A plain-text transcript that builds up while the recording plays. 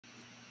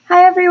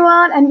Hi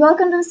everyone, and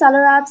welcome to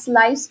SellerApp's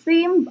live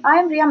stream.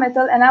 I'm Ria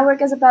Mittal, and I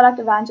work as a product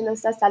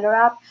evangelist at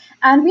SellerApp.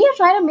 And we are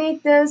trying to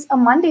make this a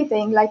Monday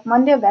thing, like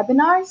Monday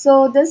webinar.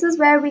 So this is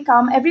where we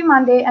come every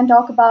Monday and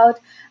talk about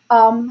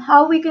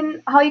how you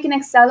can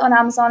excel on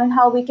Amazon and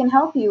how we can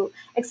help you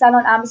excel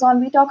on Amazon.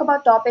 We talk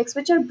about topics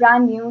which are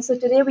brand new. So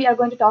today we are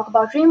going to talk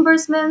about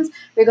reimbursements,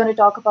 we're going to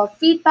talk about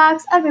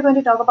feedbacks, and we're going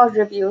to talk about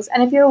reviews.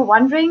 And if you're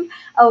wondering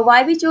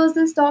why we chose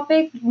this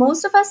topic,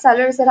 most of our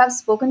sellers that I've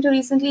spoken to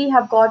recently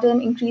have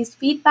gotten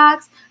increased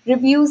feedbacks,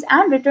 reviews,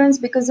 and returns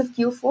because of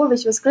Q4,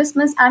 which was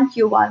Christmas, and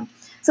Q1.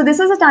 So this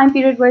is a time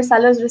period where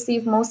sellers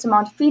receive most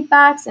amount of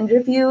feedbacks and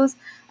reviews,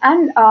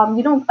 and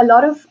a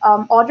lot of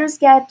orders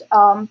get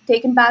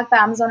taken back by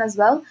Amazon as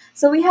well.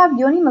 So we have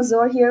Yoni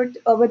Mazor here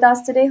with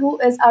us today, who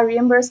is our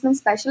reimbursement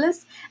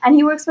specialist, and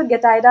he works with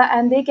Getaida,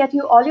 and they get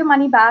you all your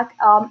money back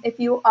if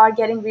you are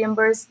getting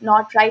reimbursed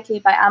not rightly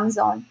by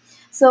Amazon.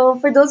 So,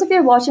 for those of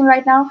you watching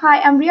right now,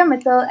 hi, I'm Ria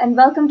Mittal, and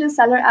welcome to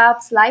Seller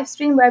App's live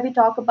stream where we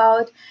talk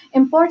about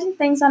important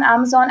things on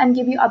Amazon and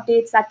give you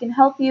updates that can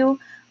help you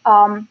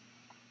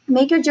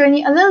make your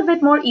journey a little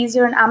bit more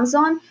easier on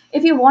Amazon.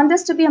 If you want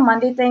this to be a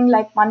Monday thing,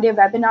 like Monday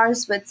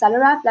webinars with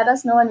SellerApp, let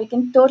us know, and we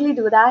can totally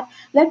do that.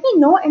 Let me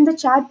know in the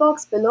chat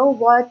box below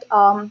what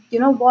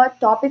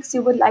topics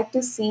you would like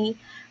to see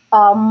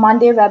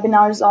Monday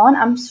webinars on.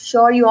 I'm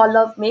sure you all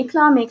love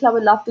Mekla. Mekla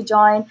would love to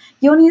join.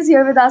 Yoni is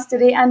here with us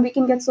today, and we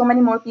can get so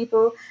many more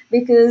people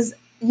because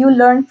you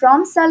learn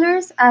from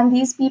sellers, and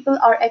these people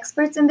are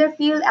experts in their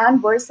field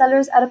and were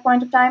sellers at a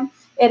point of time.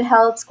 It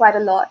helps quite a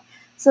lot.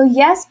 So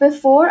yes,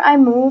 before I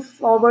move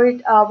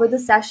forward with the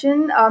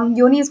session,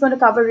 Yoni is going to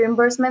cover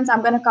reimbursements. I'm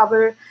going to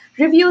cover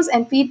reviews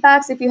and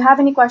feedbacks. If you have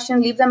any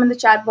questions, leave them in the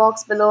chat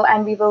box below,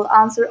 and we will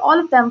answer all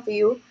of them for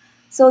you.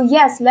 So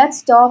yes,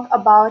 let's talk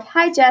about.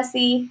 Hi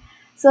Jesse.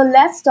 So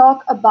let's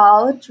talk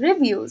about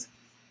reviews.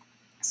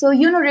 So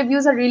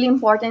reviews are really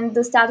important.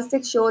 The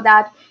statistics show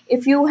that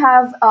if you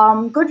have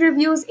good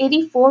reviews,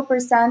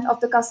 84%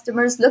 of the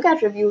customers look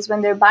at reviews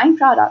when they're buying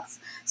products.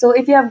 So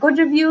if you have good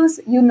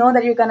reviews, you know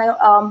that you're going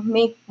to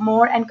make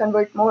more and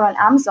convert more on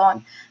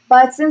Amazon.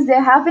 But since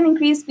there have been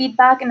increased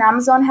feedback and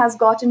Amazon has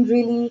gotten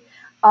really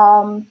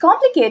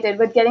complicated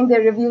with getting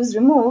their reviews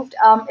removed,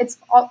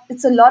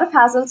 it's a lot of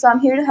hassle. So I'm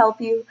here to help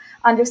you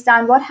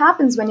understand what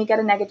happens when you get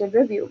a negative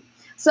review.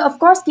 So, of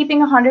course,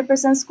 keeping a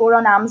 100% score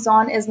on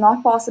Amazon is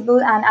not possible,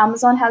 and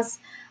Amazon has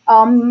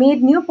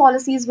made new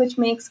policies which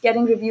makes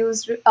getting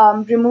reviews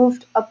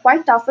removed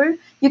quite tougher.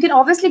 You can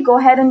obviously go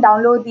ahead and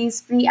download these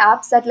free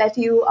apps that let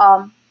you,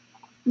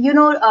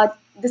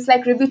 this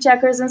like review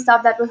checkers and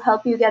stuff that will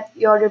help you get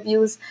your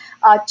reviews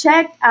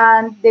checked,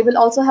 and they will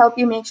also help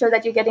you make sure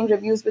that you're getting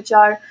reviews which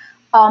are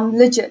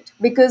legit,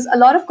 because a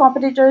lot of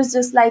competitors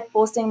just like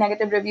posting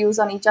negative reviews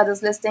on each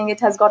other's listing. It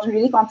has gotten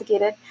really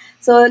complicated.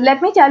 So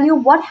let me tell you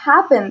what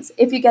happens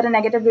if you get a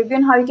negative review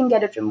and how you can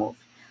get it removed.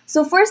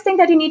 So first thing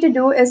that you need to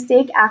do is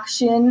take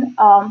action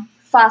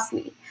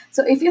fastly.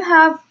 So if you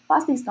have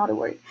fastly is not a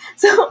word.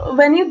 So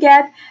when you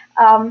get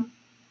a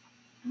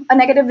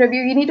negative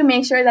review, you need to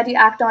make sure that you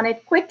act on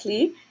it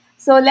quickly.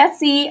 So let's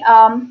see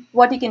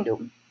what you can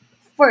do.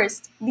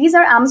 First, these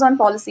are Amazon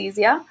policies,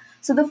 yeah?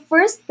 So the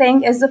first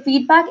thing is the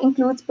feedback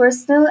includes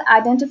personal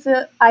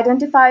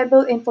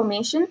identifiable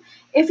information.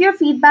 If your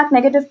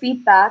negative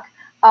feedback,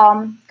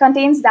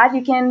 contains that,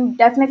 you can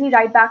definitely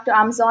write back to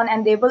Amazon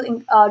and they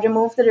will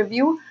remove the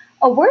review.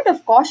 A word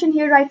of caution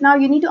here right now,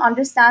 you need to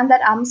understand that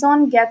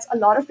Amazon gets a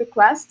lot of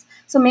requests.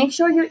 So make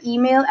sure your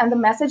email and the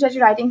message that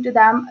you're writing to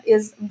them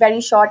is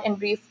very short and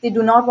brief. They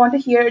do not want to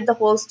hear the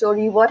whole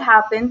story, what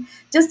happened.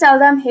 Just tell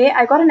them, hey,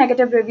 I got a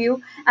negative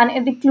review, and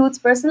it includes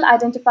personal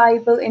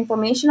identifiable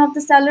information of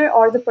the seller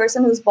or the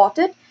person who's bought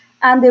it,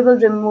 and they will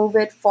remove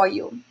it for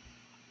you.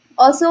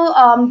 Also,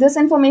 this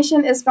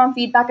information is from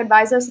Feedback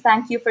Advisor, so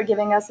thank you for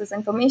giving us this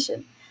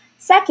information.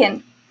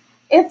 Second,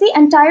 if the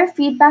entire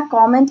feedback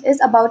comment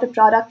is about a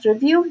product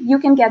review, you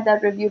can get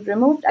that review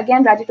removed.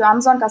 Again, write it to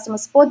Amazon customer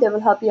support, they will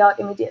help you out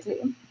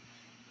immediately.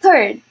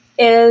 Third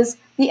is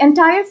the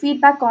entire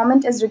feedback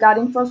comment is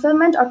regarding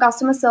fulfillment or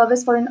customer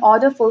service for an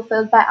order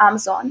fulfilled by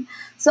Amazon.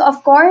 So,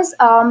 of course,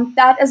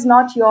 that is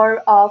not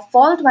your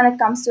fault when it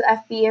comes to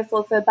FBA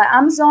fulfilled by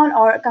Amazon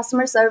or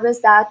customer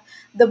service that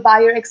the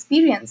buyer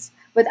experienced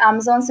with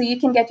Amazon. So you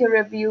can get your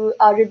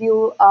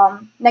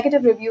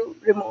negative review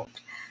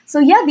removed. So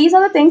yeah, these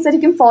are the things that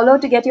you can follow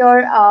to get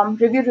your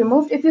review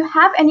removed. If you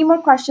have any more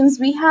questions,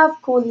 we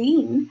have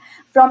Colleen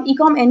from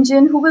Ecom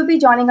Engine who will be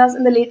joining us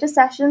in the later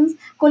sessions.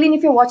 Colleen,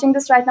 if you're watching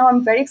this right now,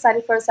 I'm very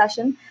excited for a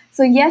session.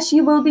 So yes,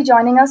 she will be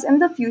joining us in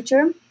the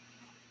future.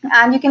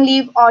 And you can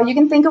leave, or you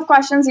can think of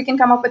questions, you can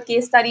come up with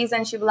case studies,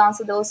 and she will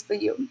answer those for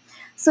you.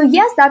 So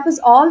yes, that was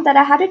all that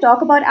I had to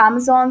talk about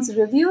Amazon's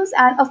reviews.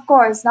 And of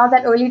course, now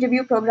that early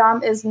review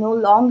program is no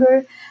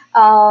longer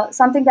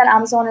something that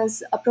Amazon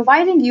is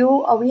providing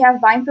you, we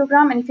have buying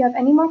program. And if you have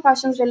any more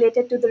questions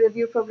related to the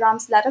review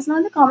programs, let us know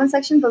in the comment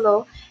section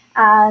below,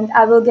 and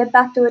I will get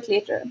back to it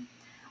later.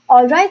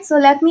 All right, so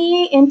let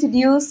me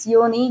introduce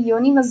Yoni.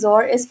 Yoni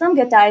Mazor is from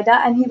Getaida,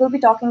 and he will be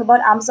talking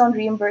about Amazon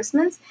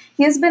reimbursements.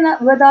 He has been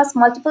with us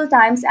multiple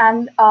times,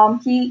 and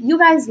you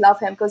guys love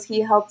him because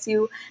he helps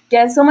you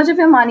get so much of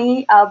your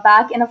money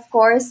back. And of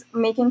course,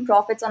 making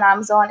profits on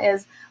Amazon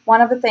is one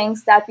of the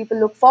things that people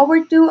look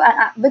forward to.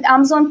 And with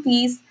Amazon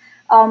fees,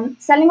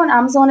 selling on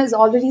Amazon is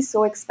already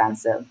so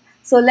expensive.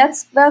 So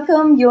let's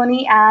welcome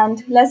Yoni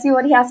and let's see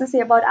what he has to say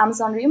about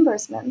Amazon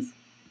reimbursements.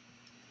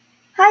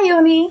 Hi,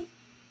 Yoni.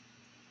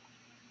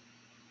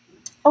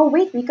 Oh,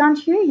 wait, we can't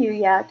hear you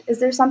yet. Is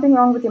there something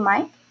wrong with your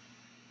mic?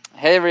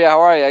 Hey Ria,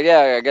 how are you?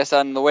 Yeah, I guess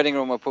in the waiting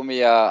room will put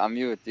me on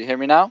mute. Do you hear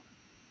me now?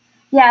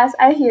 Yes,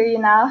 I hear you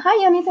now.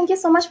 Hi, Yoni. Thank you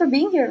so much for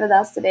being here with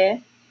us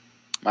today.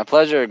 My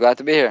pleasure. Glad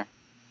to be here.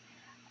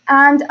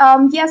 And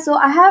yeah, so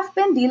I have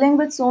been dealing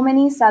with so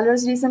many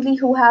sellers recently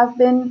who have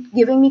been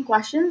giving me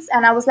questions,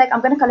 and I was like,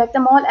 I'm going to collect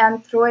them all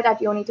and throw it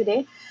at Yoni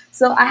today.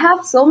 So I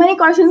have so many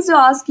questions to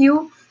ask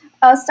you,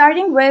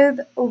 starting with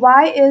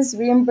why is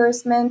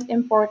reimbursement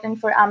important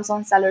for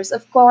Amazon sellers?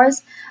 Of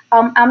course,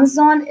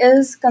 Amazon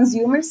is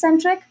consumer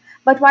centric,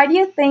 but why do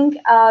you think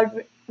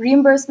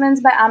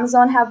reimbursements by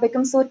Amazon have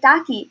become so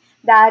tacky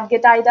that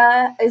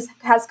Getaida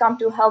has come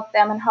to help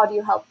them, and how do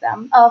you help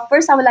them?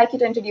 First, I would like you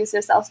to introduce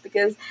yourselves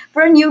because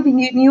for new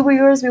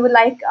viewers, we would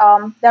like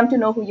them to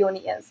know who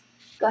Yoni is.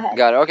 Go ahead.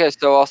 Got it. Okay,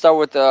 so I'll start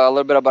with a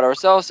little bit about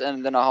ourselves,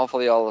 and then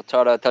hopefully I'll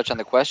try to touch on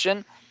the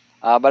question.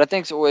 But I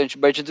think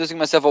by introducing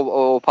myself,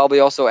 I'll probably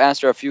also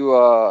answer a few,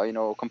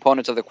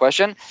 components of the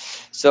question.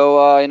 So,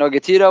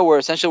 Getira,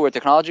 we're a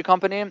technology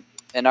company,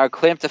 and our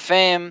claim to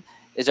fame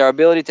is our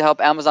ability to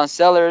help Amazon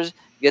sellers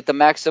get the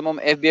maximum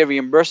FBA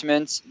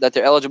reimbursements that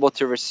they're eligible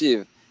to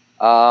receive.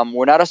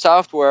 We're not a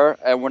software,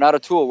 and we're not a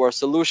tool. We're a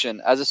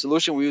solution. As a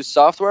solution, we use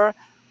software,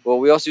 but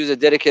we also use a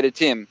dedicated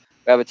team.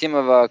 We have a team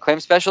of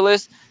claim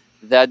specialists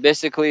that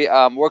basically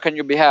work on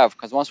your behalf.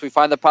 Because once we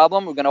find the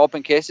problem, we're going to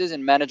open cases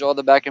and manage all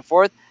the back and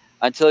forth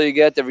until you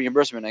get the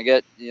reimbursement.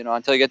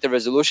 Until you get the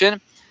resolution.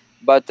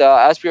 But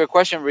as for your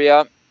question,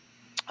 Ria,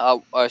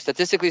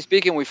 statistically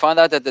speaking, we found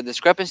out that the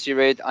discrepancy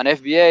rate on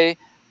FBA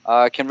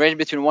can range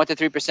between 1 to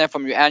 3%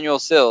 from your annual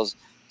sales.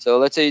 So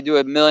let's say you do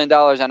 $1 million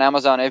on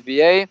Amazon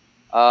FBA.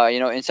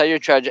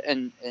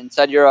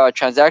 Inside your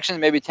transactions,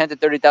 maybe $10 to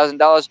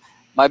 $30,000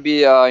 might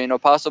be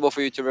possible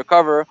for you to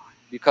recover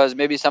because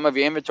maybe some of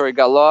your inventory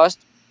got lost,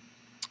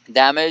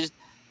 damaged,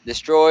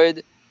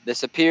 destroyed,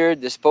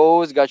 disappeared,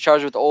 disposed, got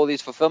charged with all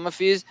these fulfillment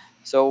fees.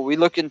 So we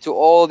look into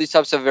all these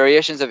types of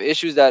variations of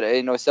issues that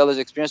sellers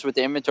experience with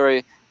the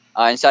inventory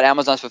inside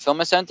Amazon's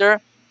fulfillment center.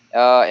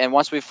 And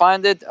once we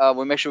find it,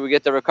 we make sure we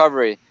get the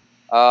recovery.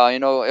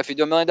 If you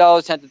do $1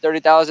 million, 10 to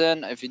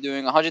 30,000. If you're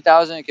doing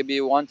 100,000, it could be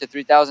 $1 to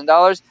 3,000.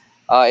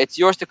 It's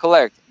yours to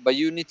collect, but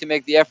you need to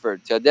make the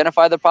effort to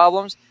identify the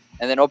problems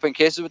and then open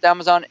cases with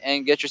Amazon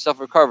and get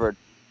yourself recovered.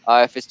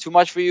 If it's too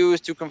much for you,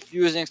 it's too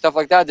confusing, stuff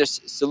like that, there's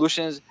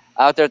solutions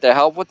out there to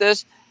help with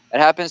this. It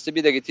happens to be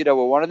that Getira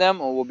we're one of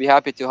them, and we'll be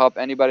happy to help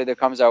anybody that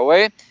comes our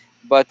way.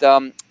 But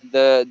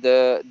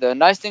the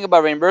nice thing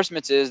about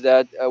reimbursements is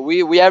that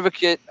we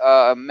advocate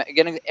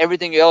getting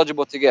everything you're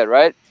eligible to get,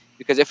 right?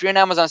 Because if you're an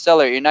Amazon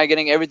seller, you're not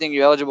getting everything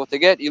you're eligible to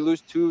get. You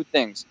lose two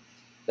things.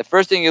 The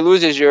first thing you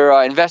lose is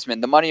your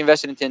investment, the money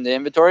invested into the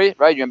inventory,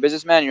 right? You're a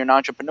businessman, you're an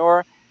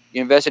entrepreneur,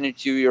 you invested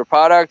into your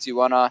products, you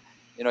wanna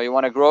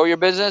grow your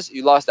business,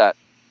 you lost that.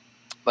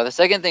 But the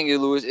second thing you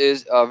lose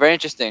is very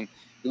interesting.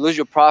 You lose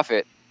your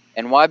profit.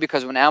 And why?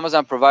 Because when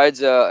Amazon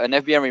provides an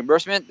FBM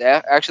reimbursement, they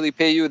actually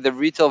pay you the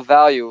retail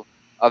value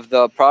of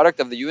the product,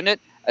 of the unit,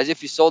 as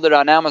if you sold it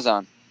on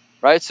Amazon,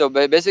 right? So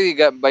basically,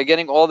 by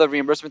getting all the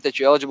reimbursement that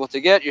you're eligible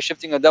to get, you're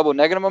shifting a double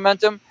negative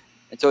momentum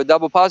into a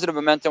double positive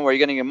momentum where you're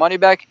getting your money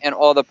back and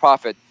all the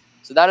profit.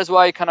 So that is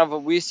why kind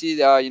of we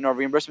see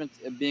reimbursement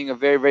being a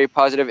very, very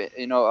positive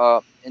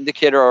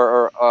indicator,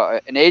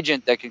 or an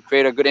agent that can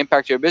create a good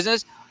impact to your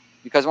business,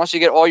 because once you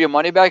get all your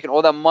money back and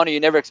all that money you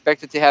never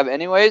expected to have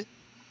anyways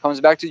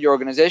comes back to your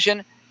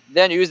organization,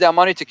 then you use that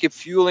money to keep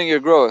fueling your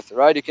growth,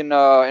 right? You can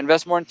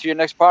invest more into your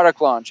next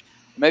product launch,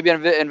 maybe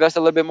invest a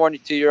little bit more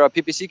into your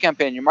PPC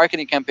campaign, your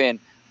marketing campaign,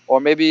 or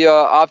maybe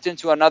opt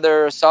into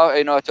another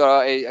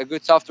a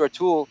good software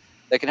tool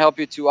that can help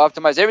you to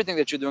optimize everything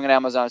that you're doing on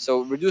Amazon,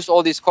 so reduce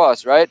all these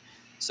costs, right?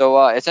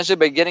 So essentially,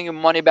 by getting your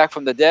money back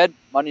from the dead,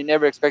 money you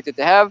never expected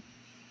to have,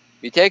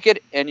 you take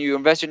it and you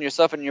invest in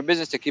yourself and your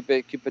business to keep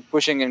it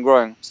pushing and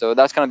growing. So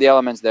that's kind of the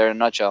elements there in a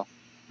nutshell.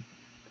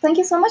 Thank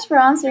you so much for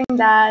answering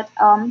that,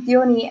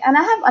 Yoni. And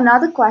I have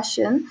another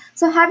question.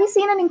 So, have you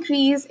seen an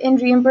increase in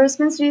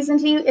reimbursements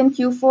recently in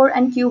Q4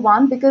 and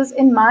Q1? Because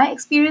in my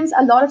experience,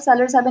 a lot of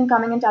sellers have been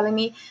coming and telling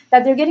me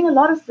that they're getting a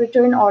lot of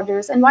return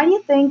orders. And why do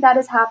you think that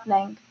is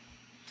happening?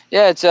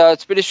 Yeah,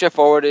 it's pretty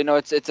straightforward.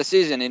 It's a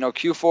season.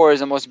 Q4 is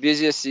the most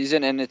busiest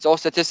season, and it's all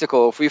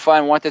statistical. If we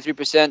find 1 to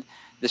 3%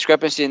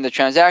 discrepancy in the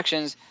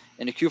transactions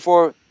in the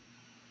Q4,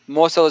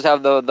 most sellers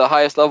have the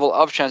highest level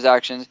of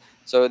transactions.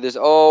 So there's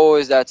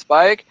always that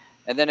spike,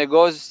 and then it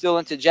goes still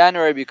into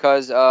January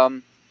because at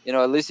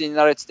least in the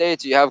United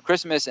States, you have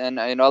Christmas, and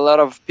a lot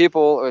of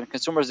people and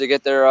consumers, they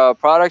get their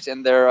products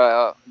and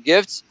their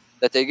gifts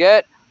that they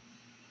get,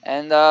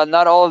 and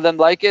not all of them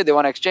like it. They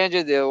want to exchange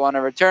it, they want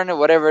to return it,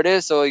 whatever it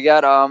is. So you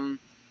got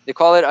they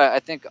call it, I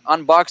think,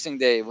 unboxing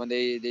day, when they'll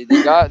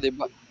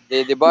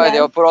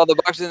Right. put all the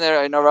boxes in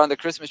there, around the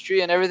Christmas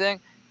tree and everything,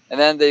 and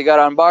then they got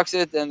to unbox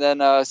it and then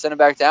send it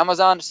back to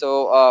Amazon. So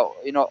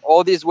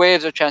all these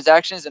waves of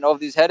transactions and all of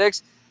these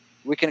headaches,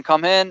 we can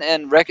come in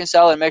and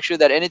reconcile and make sure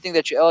that anything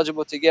that you're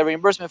eligible to get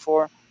reimbursement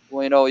for,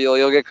 well,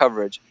 you'll get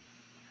coverage.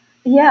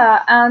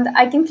 Yeah, and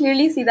I can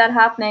clearly see that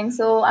happening.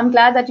 So I'm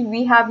glad that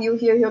we have you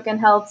here who can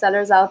help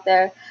sellers out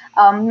there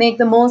make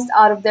the most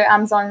out of their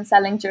Amazon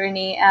selling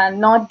journey and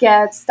not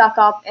get stuck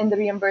up in the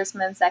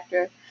reimbursement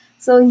sector.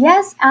 So,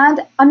 yes,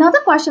 and another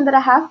question that I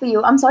have for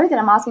you, I'm sorry that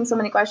I'm asking so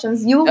many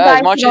questions. You Yeah, as guys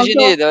can much as you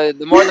also, need,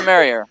 the more the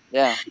merrier.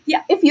 Yeah.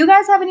 yeah, if you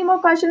guys have any more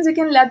questions, you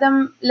can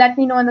let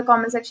me know in the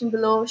comment section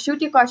below.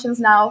 Shoot your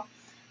questions now.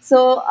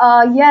 So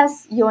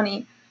yes,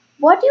 Yoni,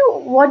 what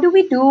do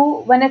we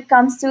do when it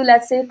comes to,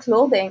 let's say,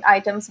 clothing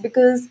items?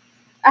 Because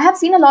I have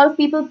seen a lot of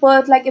people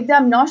put, like, if they're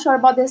not sure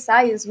about their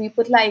size, we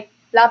put like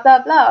blah blah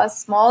blah, a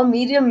small,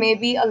 medium,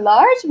 maybe a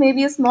large,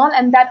 maybe a small,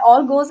 and that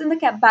all goes in the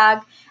bag,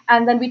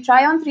 and then we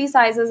try on three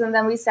sizes and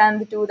then we send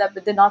the two that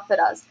did not fit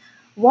us.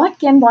 What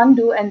can one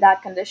do in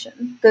that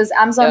condition? Because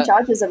Amazon Yeah.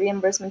 charges a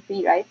reimbursement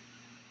fee, right?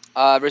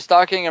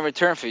 Restocking and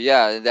return fee.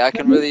 Yeah, that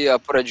can Mhm. really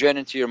put a drain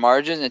into your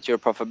margins, into your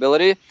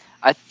profitability.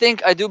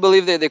 I do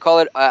believe they call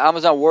it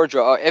Amazon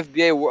Wardrobe, or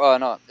FBA.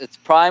 No, it's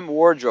Prime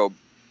Wardrobe.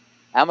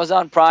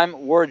 Amazon Prime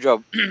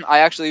Wardrobe. I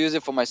actually use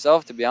it for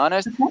myself, to be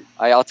honest.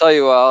 Okay. I'll tell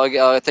you.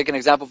 I'll take an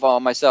example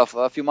for myself.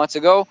 A few months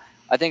ago,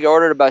 I think I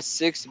ordered about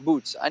 6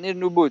 boots. I need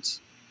new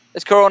boots.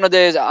 It's Corona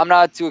days. I'm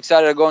not too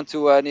excited to go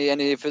into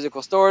any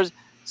physical stores,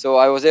 so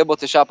I was able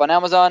to shop on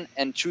Amazon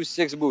and choose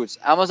 6 boots.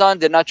 Amazon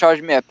did not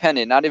charge me a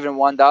penny, not even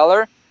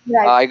 $1.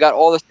 Right. I got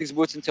all the 6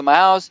 boots into my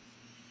house.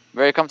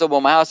 Very comfortable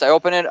in my house. I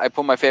open it. I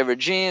put my favorite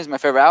jeans, my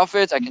favorite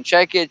outfits. I can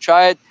check it,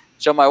 try it,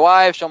 show my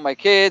wife, show my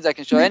kids. I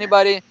can show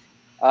anybody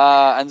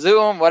on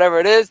Zoom, whatever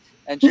it is,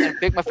 and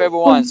pick my favorite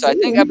On one. So I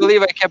Zoom.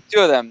 believe I kept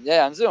 2 of them.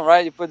 Yeah, on Zoom,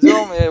 right? You put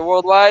Zoom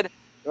worldwide,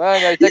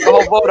 right? You take a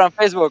whole vote on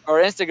Facebook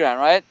or Instagram,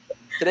 right?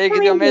 Today you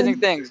can do amazing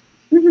Amazing. things,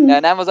 Hmm.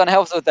 and Amazon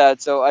helps with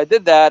that. So I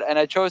did that, and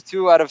I chose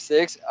 2 out of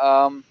 6.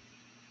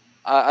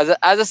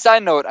 As a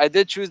side note, I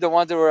did choose the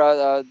ones that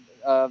were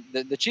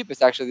the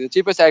cheapest. Actually, the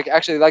cheapest. I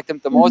actually liked them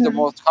the Hmm.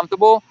 most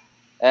comfortable,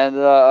 and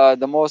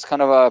the most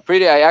kind of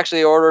pretty. I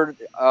actually ordered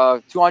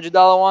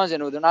 $200 ones,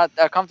 and they're not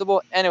that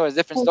comfortable. Anyways,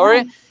 different Oh, story.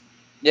 wow.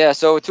 Yeah,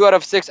 so 2 out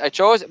of 6 I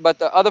chose, but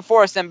the other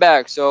 4 I sent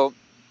back. So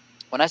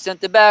when I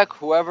sent it back,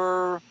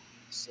 whoever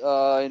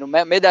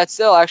made that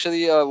sale,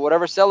 actually,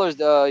 whatever sellers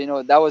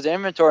that was the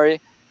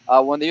inventory,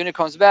 when the unit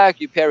comes back,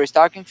 you pay a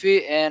restocking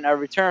fee and a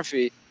return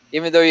fee,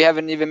 even though you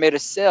haven't even made a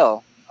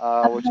sale.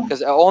 Which Uh-huh.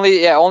 because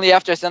only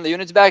after I send the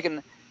units back,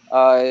 and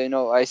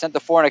I sent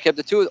the 4 and I kept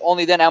the 2,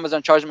 only then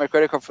Amazon charged my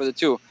credit card for the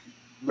 2.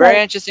 Very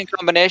Right. interesting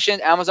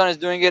combination. Amazon is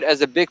doing it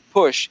as a big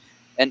push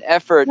and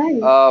effort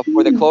Right.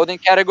 for the Hmm. clothing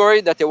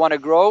category that they want to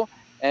grow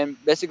and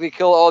basically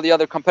kill all the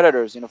other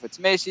competitors. If it's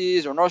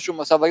Macy's or Nordstrom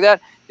or stuff like that,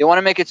 they want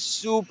to make it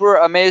super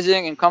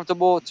amazing and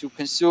comfortable to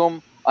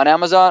consume on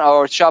Amazon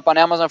or shop on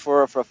Amazon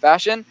for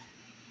fashion.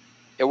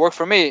 It worked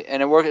for me,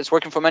 and it's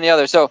working for many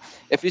others. So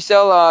if you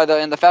sell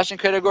in the fashion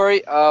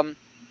category,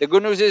 the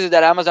good news is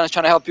that Amazon is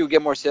trying to help you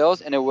get more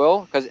sales, and it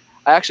will, because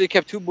I actually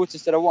kept 2 boots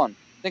instead of one.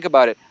 Think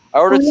about it. I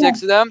Oh, ordered yeah.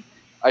 6 of them.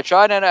 I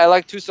tried, and I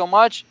liked 2 so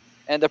much,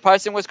 and the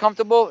pricing was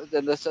comfortable.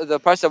 The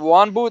price of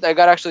one boot, I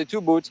got actually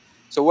 2 boots.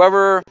 So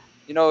whoever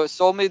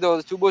sold me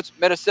those 2 boots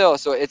made a sale.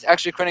 So it's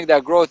actually creating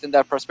that growth and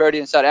that prosperity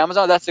inside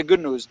Amazon. That's the good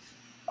news.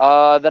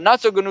 The not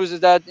so good news is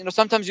that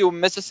sometimes you'll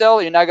miss a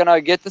sale. You're not gonna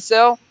get the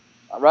sale,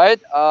 right?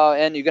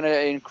 And you're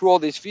gonna accrue all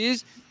these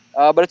fees.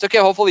 But it's okay.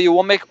 Hopefully, you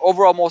will make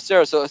overall more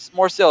sales. So it's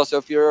more sales. So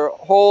if your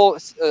whole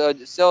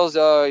sales,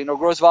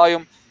 gross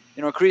volume,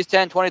 increase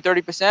 10, 20,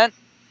 30%,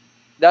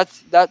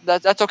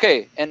 that's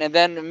okay. And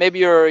then maybe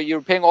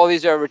you're paying all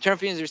these return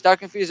fees,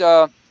 restocking fees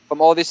from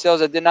all these sales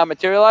that did not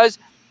materialize.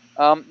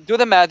 Do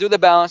the math, do the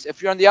balance.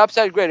 If you're on the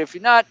upside, great. If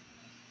you're not,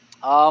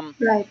 um,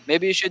 Right.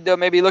 maybe you should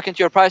maybe look into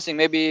your pricing.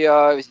 Maybe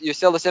you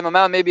sell the same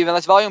amount, maybe even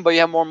less volume, but you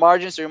have more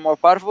margins, so you're more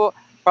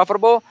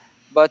profitable.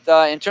 But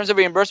in terms of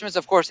reimbursements,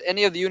 of course,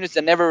 any of the units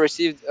that never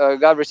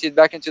got received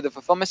back into the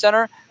fulfillment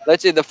center.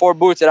 Let's say the 4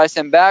 boots that I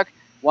sent back,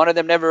 one of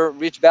them never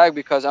reached back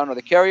because I don't know,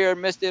 the carrier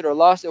missed it or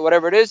lost it,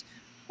 whatever it is.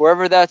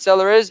 Whoever that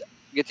seller is,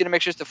 get you to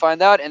make sure to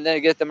find out and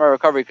then get them a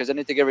recovery because I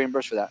need to get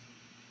reimbursed for that.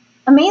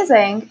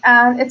 Amazing.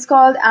 And it's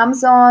called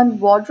Amazon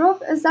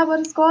Wardrobe. Is that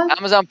what it's called?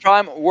 Amazon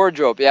Prime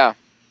Wardrobe, yeah.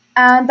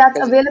 And that's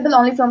 'Cause available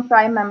only from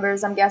Prime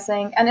members, I'm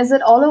guessing. And is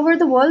it all over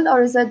the world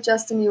or is it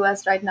just in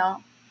US right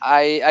now?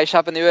 I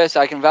shop in the U.S.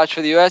 So I can vouch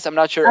for the U.S. I'm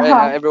not sure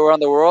Uh-huh. everywhere in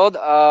the world,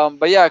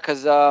 but yeah,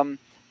 because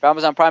for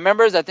Amazon Prime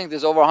members, I think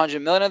there's over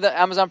 100 million of the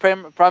Amazon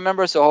Prime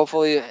members. So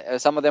hopefully,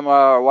 some of them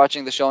are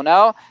watching the show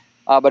now.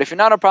 But if you're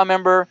not a Prime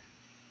member,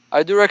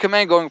 I do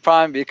recommend going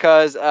Prime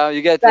because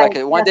you get like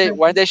Right. a one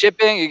Definitely. day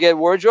shipping. You get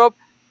wardrobe.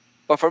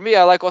 But for me,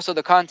 I like also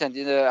the content.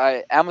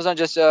 Amazon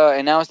just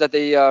announced that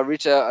they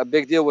reached a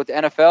big deal with the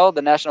NFL,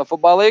 the National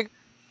Football League.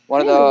 One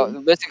of Really?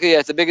 the basically,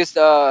 it's the biggest,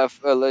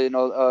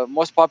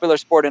 most popular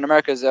sport in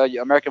America is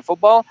American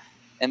football,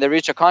 and they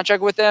reached a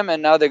contract with them.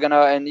 And now they're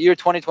gonna, in year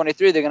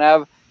 2023, they're gonna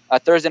have a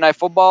Thursday night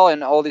football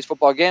and all these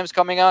football games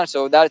coming out.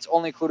 So that's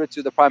only included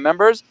to the Prime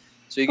members.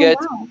 So you Oh, get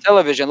wow.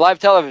 television, live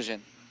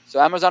television. So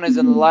Amazon is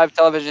in the Mhm. live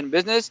television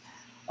business.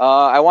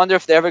 I wonder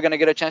if they're ever gonna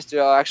get a chance to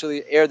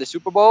actually air the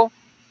Super Bowl,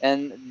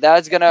 and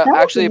that's gonna That would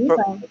be actually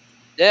amazing.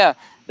 yeah,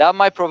 that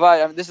might provide.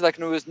 I mean, this is like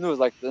news,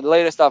 like the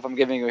latest stuff I'm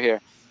giving you here.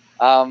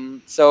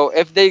 So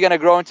if they're gonna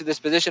grow into this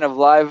position of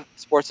live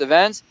sports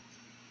events,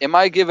 it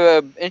might give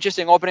a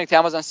interesting opening to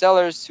Amazon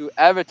sellers to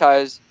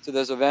advertise to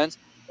those events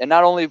and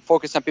not only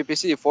focus on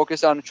PPC,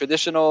 focus on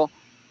traditional,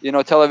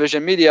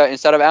 television media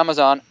instead of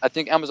Amazon. I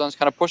think Amazon's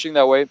kind of pushing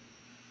that way,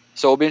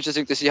 so it'll be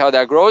interesting to see how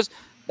that grows.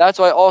 That's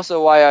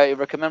why I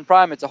recommend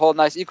Prime. It's a whole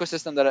nice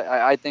ecosystem that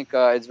I think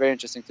it's very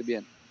interesting to be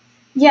in.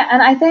 Yeah,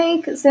 and I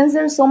think since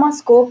there's so much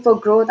scope for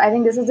growth, I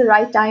think this is the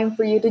right time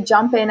for you to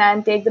jump in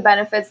and take the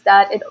benefits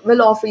that it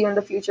will offer you in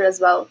the future as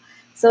well.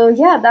 So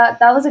yeah,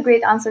 that was a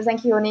great answer.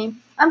 Thank you, Yoni.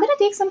 I'm gonna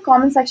take some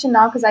comment section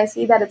now because I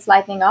see that it's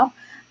lightening up.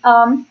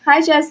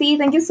 Hi Jesse,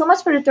 thank you so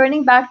much for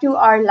returning back to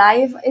our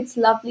live. It's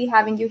lovely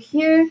having you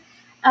here.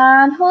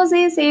 And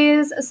Jose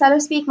says, Seller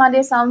Speak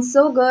Monday sounds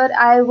so good.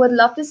 I would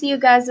love to see you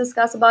guys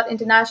discuss about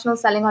international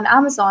selling on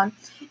Amazon.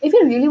 If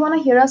you really want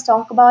to hear us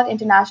talk about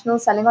international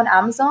selling on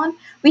Amazon,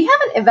 we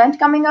have an event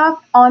coming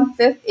up on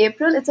 5th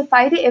April. It's a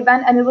 5-day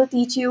event and it will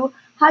teach you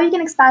how you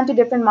can expand to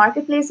different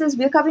marketplaces.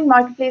 We're covering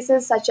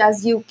marketplaces such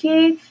as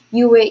UK,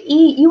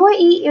 UAE.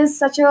 UAE is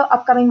such a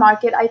upcoming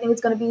market. I think it's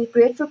going to be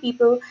great for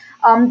people.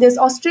 There's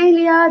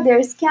Australia,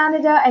 there's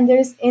Canada, and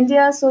there's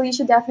India. So you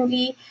should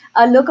definitely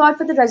look out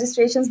for the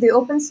registrations. They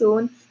open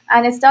soon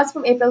and it starts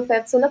from April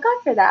 5th. So look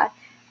out for that.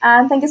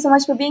 And thank you so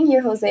much for being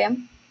here, Jose.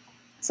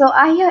 So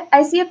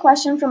I see a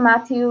question from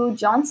Matthew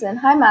Johnson.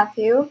 Hi,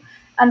 Matthew.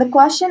 And the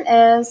question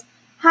is,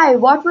 hi,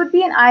 what would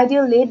be an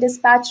ideal late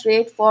dispatch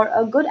rate for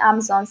a good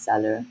Amazon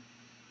seller?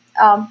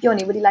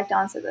 Yoni, would you like to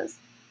answer this?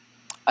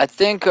 I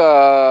think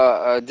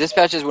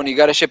dispatch is when you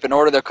got to ship an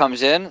order that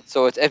comes in,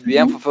 so it's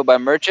FBM, Mm-hmm. fulfilled by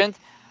merchant.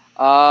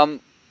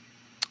 Um,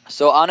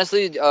 so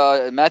honestly,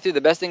 Matthew,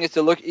 the best thing is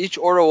to look. Each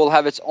order will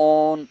have its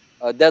own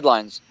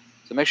deadlines.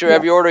 So make sure Yes.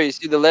 every order you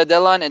see the lead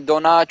deadline, and do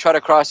not try to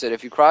cross it.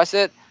 If you cross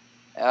it,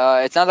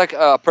 it's not like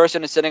a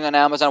person is sitting on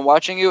Amazon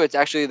watching you. It's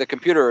actually the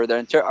computer,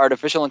 the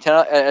artificial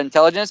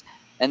intelligence,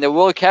 and they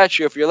will catch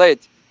you if you're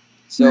late.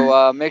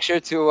 So make sure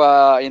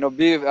to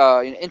be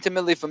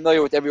intimately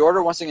familiar with every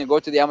order. Once again, go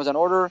to the Amazon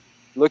order,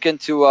 look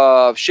into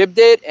ship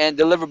date and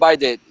deliver by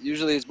date.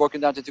 Usually, it's broken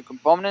down to two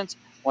components.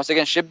 Once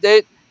again, ship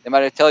date. They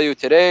might tell you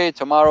today,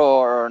 tomorrow,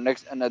 or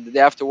next, and the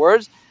day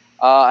afterwards.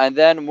 And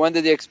then when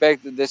did they expect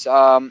this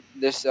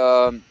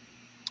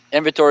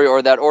inventory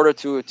or that order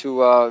to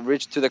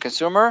reach to the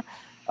consumer.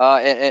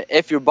 And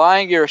if you're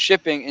buying your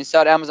shipping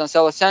inside Amazon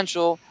Sell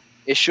Essential,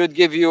 it should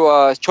give you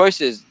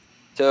choices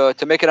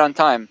to make it on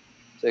time.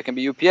 So it can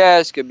be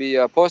UPS, could be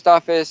a post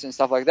office and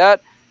stuff like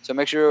that. So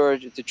make sure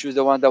to choose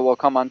the one that will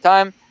come on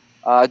time.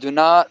 Do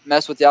not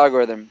mess with the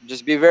algorithm.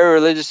 Just be very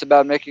religious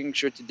about making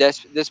sure to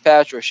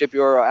dispatch or ship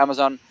your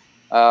Amazon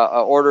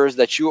orders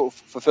that you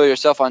fulfill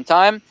yourself on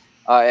time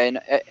and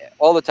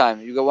all the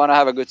time. You want to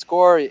have a good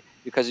score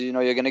because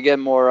you're gonna get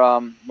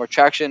more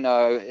traction.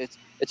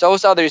 It's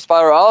always either you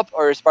spiral up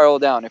or you spiral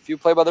down. If you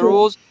play by the True.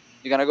 rules,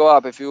 you're gonna go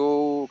up. If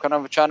you kind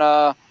of trying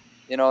to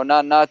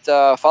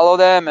not follow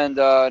them and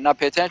not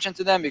pay attention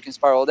to them, you can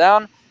spiral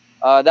down.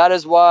 That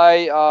is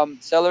why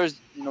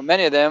sellers,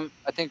 many of them,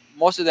 I think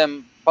most of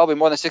them, probably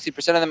more than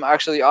 60% of them,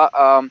 actually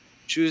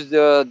choose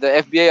the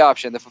FBA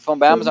option, the Fulfilled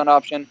by True. Amazon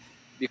option,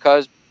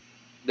 because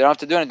they don't have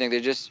to do anything. They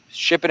just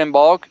ship it in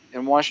bulk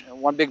in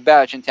one big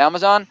batch into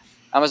Amazon.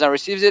 Amazon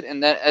receives it,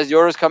 and then as the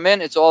orders come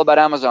in, it's all about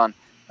Amazon.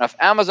 Now, if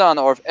Amazon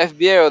or if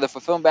FBA or the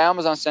Fulfillment by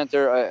Amazon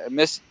Center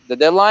miss the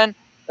deadline,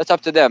 that's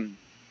up to them.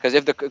 Because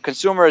if the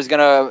consumer is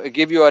gonna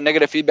give you a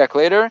negative feedback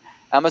later,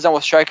 Amazon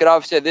will strike it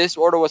off. Say this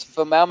order was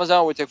fulfilled by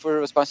Amazon. We take full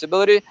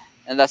responsibility,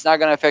 and that's not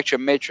gonna affect your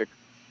matrix.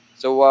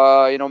 So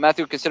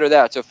Matthew, consider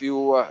that. So if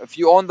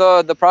you own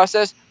the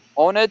process,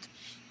 own it,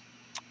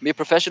 be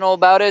professional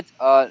about it.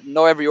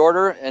 Know every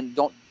order and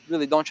don't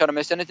try to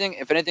miss anything.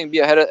 If anything, be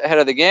ahead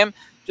of the game.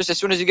 Just as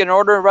soon as you get an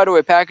order, right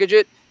away package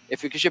it.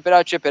 If you can ship it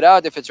out, ship it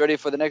out. If it's ready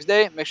for the next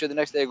day, make sure the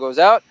next day it goes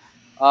out.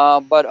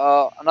 But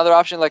another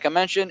option, like I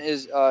mentioned,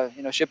 is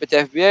ship it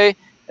to FBA,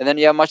 and then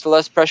you have much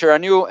less pressure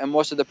on you, and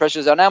most of the pressure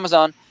is on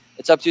Amazon.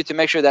 It's up to you to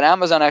make sure that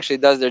Amazon actually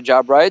does their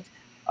job right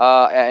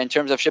in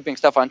terms of shipping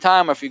stuff on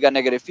time, or if you got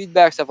negative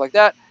feedback, stuff like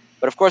that.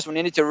 But of course, when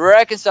you need to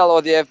reconcile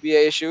all the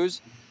FBA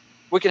issues,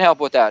 we can help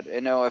with that.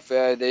 If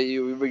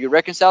you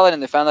reconcile it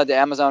and they found out that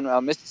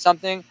Amazon missed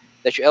something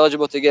that you're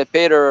eligible to get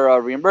paid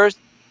or reimbursed,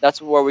 that's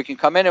where we can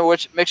come in, and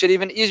which makes it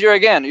even easier.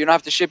 Again, you don't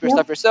have to ship your Yep.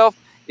 stuff yourself.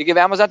 You give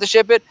Amazon to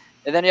ship it,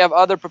 and then you have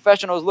other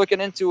professionals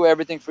looking into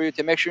everything for you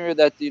to make sure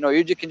that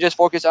you can just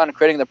focus on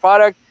creating the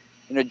product,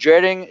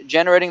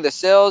 generating the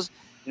sales.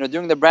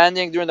 doing the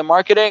branding, doing the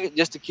marketing,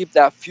 just to keep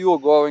that fuel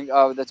going.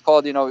 That's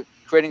called,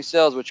 creating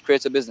sales, which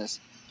creates a business.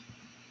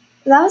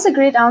 That was a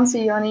great answer,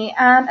 Yoni.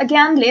 And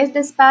again, late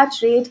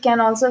dispatch rate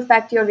can also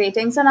affect your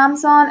ratings on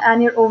Amazon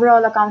and your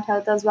overall account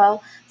health as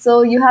well.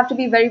 So you have to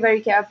be very, very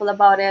careful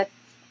about it.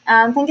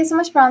 And thank you so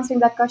much for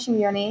answering that question,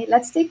 Yoni.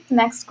 Let's take the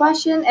next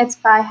question. It's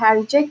by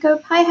Harry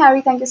Jacob. Hi,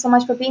 Harry. Thank you so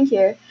much for being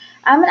here.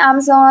 I'm an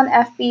Amazon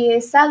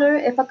FBA seller.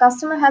 If a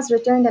customer has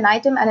returned an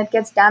item and it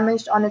gets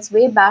damaged on its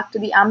way back to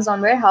the Amazon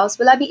warehouse,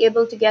 will I be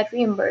able to get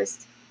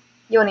reimbursed?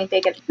 Yoni,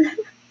 take it.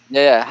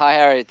 Yeah, yeah. Hi,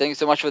 Harry. Thank you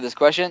so much for this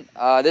question.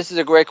 This is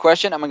a great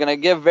question. I'm gonna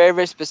get very,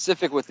 very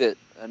specific with it,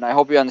 and I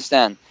hope you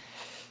understand.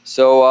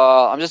 So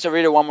I'm just gonna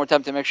read it one more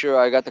time to make sure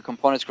I got the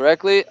components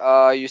correctly.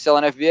 You sell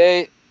an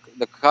FBA,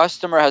 the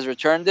customer has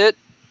returned it,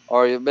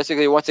 or you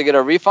basically wants to get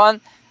a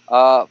refund.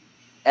 Uh,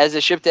 as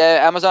it shipped to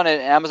Amazon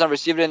and Amazon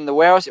received it in the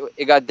warehouse,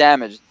 it got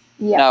damaged.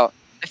 Yep. Now,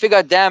 if it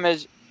got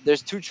damaged,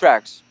 there's two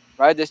tracks,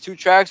 right? There's two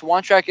tracks.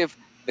 One track if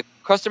the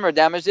customer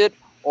damaged it,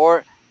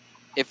 or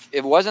if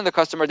it wasn't the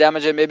customer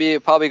damage it, maybe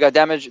it probably got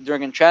damaged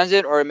during in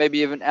transit, or maybe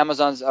even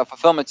Amazon's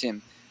fulfillment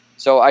team.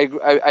 So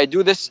I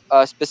do this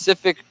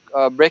specific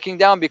breaking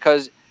down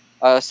because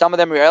some of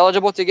them you're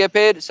eligible to get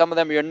paid, some of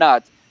them you're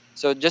not.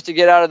 So just to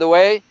get out of the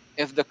way,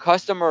 if the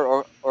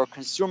customer or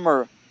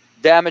consumer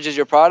damages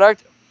your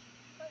product,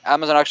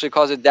 Amazon actually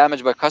calls it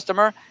damage by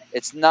customer.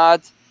 It's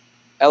not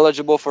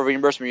eligible for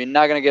reimbursement. You're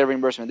not going to get a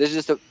reimbursement. This is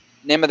just the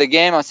name of the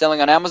game. I'm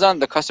selling on Amazon.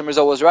 The customer's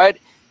always right,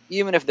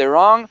 even if they're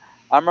wrong.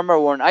 I remember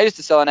when I used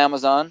to sell on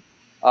Amazon,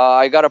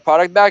 I got a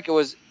product back. It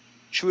was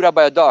chewed up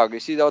by a dog. You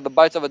see the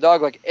bites of a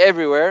dog like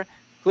everywhere.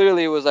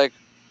 Clearly, it was like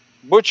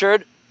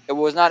butchered. It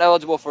was not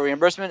eligible for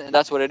reimbursement, and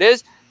that's what it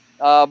is.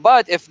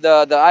 But if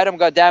the item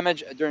got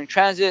damaged during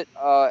transit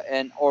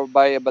and or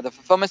by the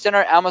fulfillment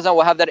center, Amazon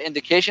will have that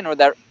indication or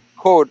that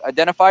code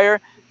identifier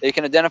that you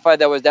can identify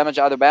that was damaged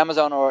either by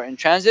Amazon or in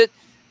transit,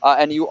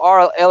 and you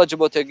are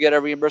eligible to get a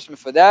reimbursement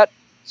for that.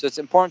 So it's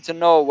important to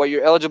know what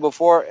you're eligible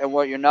for and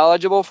what you're not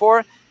eligible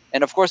for,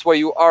 and of course what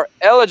you are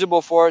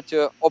eligible for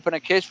to open a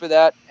case for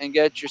that and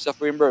get yourself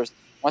reimbursed.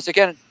 Once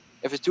again,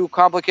 if it's too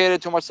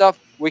complicated, too much stuff,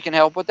 we can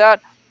help with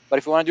that. But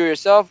if you want to do it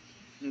yourself,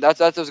 that's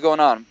what's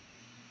going on.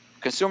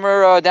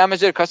 Consumer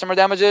damage it, customer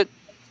damage it,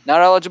 not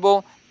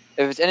eligible.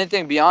 If it's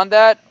anything beyond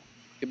that,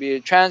 it could be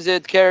a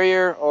transit,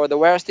 carrier, or the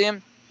warehouse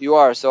team, you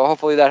are. So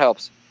hopefully that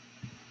helps.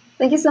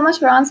 Thank you so much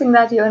for answering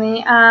that,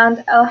 Yoni.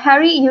 And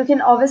Harry, you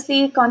can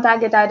obviously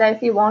contact Getida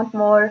if you want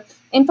more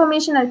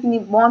information and if you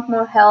want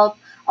more help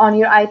on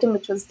your item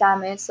which was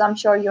damaged. So I'm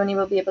sure Yoni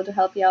will be able to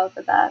help you out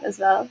with that as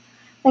well.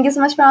 Thank you so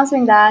much for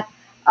answering that.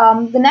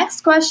 The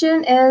next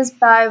question is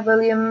by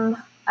William.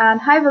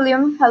 And hi,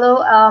 William.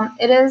 Hello.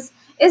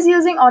 Is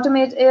using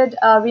automated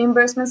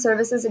reimbursement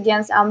services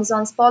against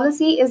Amazon's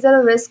policy? Is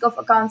there a risk of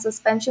account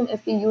suspension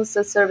if we use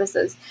such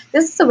services?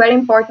 This is a very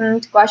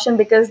important question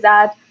because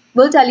that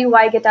will tell you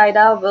why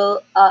Getida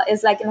will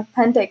is like an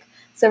authentic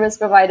service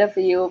provider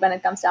for you when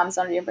it comes to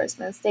Amazon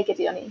reimbursements. Take it,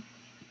 Yoni.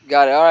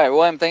 Got it. All right,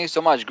 William, thank you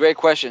so much. Great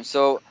question.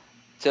 So,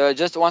 to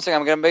just one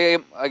second, I'm going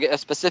to be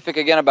specific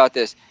again about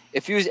this.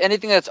 If you use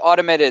anything that's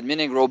automated,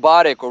 meaning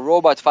robotic or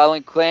robots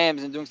filing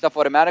claims and doing stuff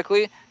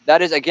automatically,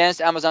 that is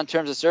against Amazon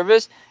terms of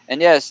service.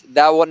 And yes,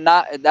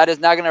 that is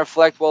not going to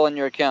reflect well in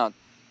your account.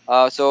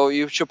 So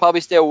you should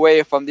probably stay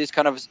away from these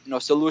kind of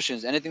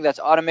solutions. Anything that's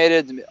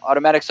automated,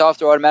 automatic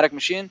software, automatic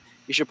machine,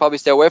 you should probably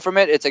stay away from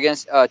it. It's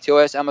against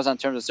TOS, Amazon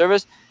terms of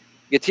service.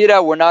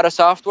 Getira, we're not a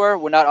software,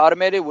 we're not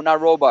automated, we're not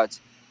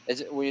robots.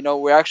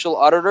 We're actual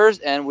auditors,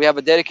 and we have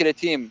a dedicated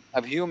team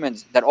of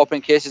humans that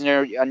open cases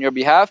on your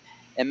behalf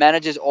and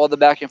manages all the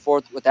back and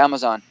forth with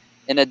Amazon.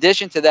 In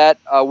addition to that,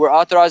 we're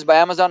authorized by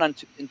Amazon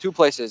in two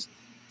places.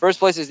 First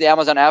place is the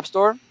Amazon App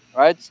Store,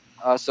 right?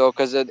 So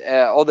because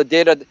all the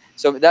data,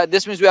 so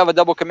this means we have a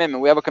double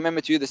commitment. We have a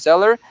commitment to you, the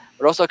seller,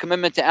 but also a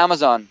commitment to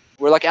Amazon.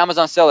 We're like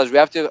Amazon sellers. We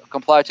have to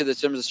comply to the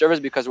terms of service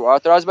because we're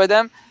authorized by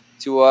them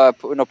to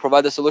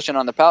provide the solution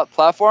on the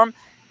platform.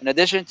 In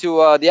addition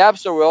to the App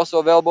Store, we're also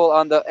available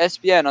on the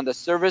SPN, on the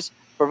Service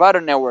Provider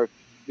Network,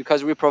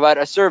 because we provide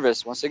a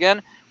service. Once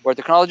again, we're a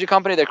technology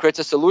company that creates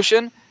a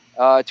solution.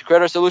 To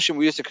create our solution,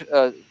 we use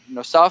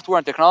software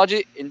and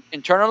technology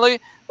internally.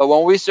 But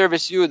when we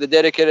service you, the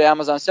dedicated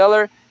Amazon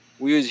seller,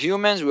 we use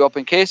humans. We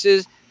open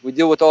cases. We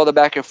deal with all the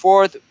back and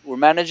forth. We're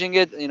managing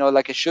it,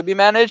 like it should be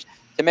managed,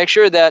 to make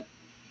sure that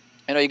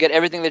you get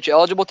everything that you're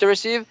eligible to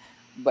receive.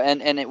 But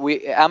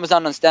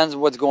Amazon understands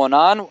what's going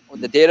on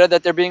with the data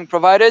that they're being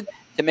provided,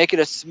 to make it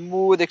a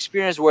smooth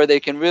experience where they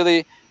can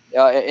really,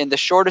 in the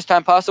shortest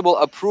time possible,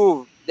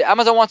 approve. The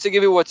Amazon wants to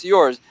give you what's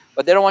yours,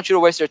 but they don't want you to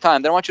waste their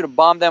time. They don't want you to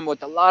bomb them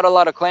with a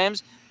lot of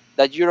claims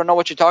that you don't know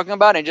what you're talking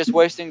about, and just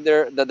wasting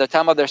the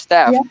time of their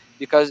staff. Yeah.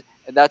 Because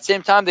at that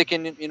same time, they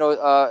can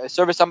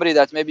service somebody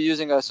that's maybe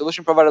using a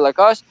solution provider like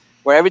us,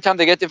 where every time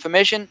they get the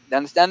information, they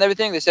understand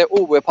everything, they say,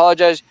 "Oh, we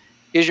apologize.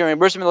 Here's your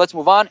reimbursement. Let's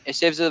move on." It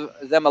saves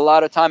them a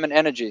lot of time and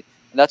energy,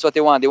 and that's what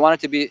they want. They want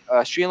it to be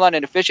streamlined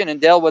and efficient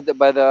and dealt with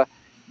by the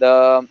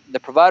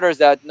providers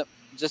that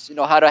just they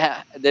know how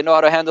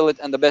to handle it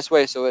in the best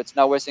way, so it's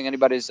not wasting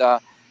anybody's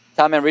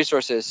time and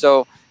resources.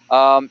 So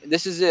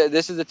this is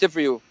a tip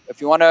for you.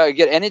 If you want to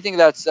get anything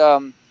that's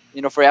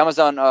for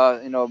Amazon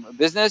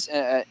business,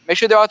 make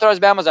sure they're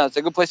authorized by Amazon. It's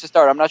a good place to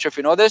start. I'm not sure if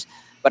you know this,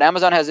 but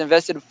Amazon has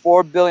invested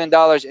 $4 billion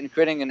in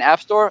creating an app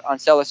store on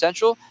Sell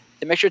Essential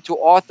to make sure to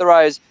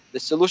authorize the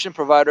solution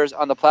providers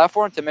on the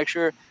platform, to make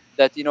sure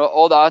that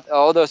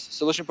all the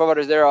solution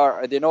providers there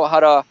are, they know how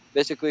to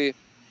basically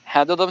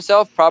handle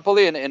themselves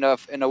properly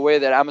in a way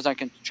that Amazon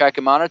can track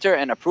and monitor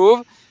and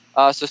approve.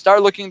 So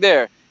start looking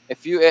there.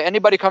 If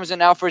anybody comes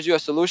in and offers you a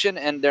solution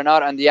and they're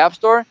not on the App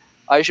Store,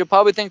 you should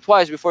probably think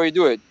twice before you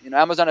do it.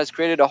 Amazon has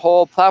created a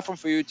whole platform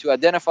for you to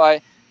identify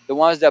the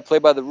ones that play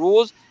by the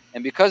rules,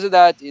 and because of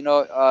that,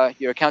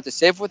 your account is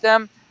safe with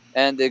them,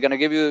 and they're going to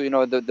give you,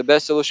 the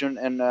best solution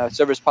and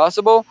service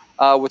possible,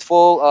 with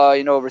full,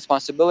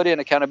 responsibility and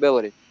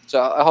accountability.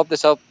 So I hope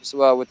this helps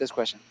with this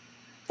question.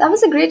 That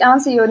was a great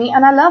answer, Yoni,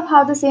 and I love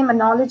how the same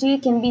analogy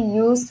can be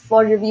used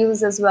for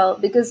reviews as well.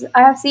 Because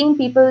I have seen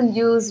people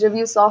use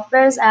review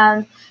softwares,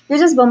 and you're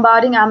just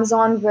bombarding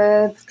Amazon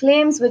with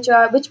claims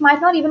which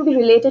might not even be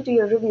related to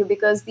your review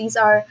because these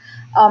are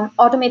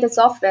automated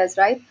softwares,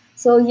 right?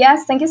 So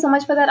yes, thank you so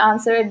much for that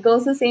answer. It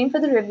goes the same for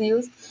the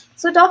reviews.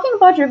 So talking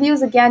about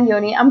reviews again,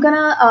 Yoni, I'm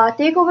gonna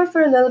take over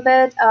for a little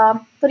bit.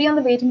 Put you on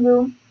the waiting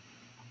room,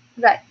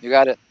 right? You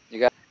got it. You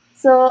got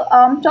So,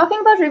 talking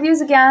about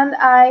reviews again,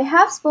 I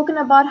have spoken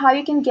about how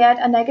you can get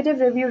a negative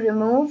review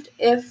removed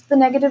if the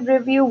negative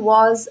review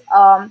was,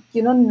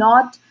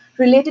 not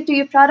related to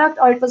your product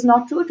or it was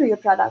not true to your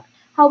product.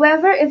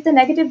 However, if the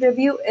negative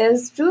review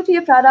is true to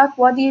your product,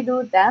 what do you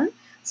do then?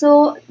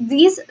 So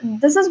this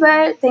is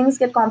where things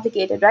get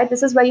complicated, right?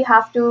 This is where you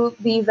have to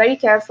be very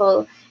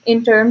careful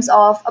in terms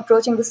of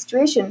approaching the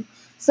situation.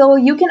 So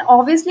you can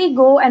obviously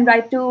go and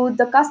write to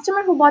the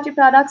customer who bought your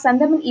product, send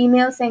them an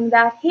email saying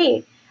that,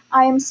 hey,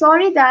 I am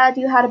sorry that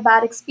you had a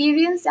bad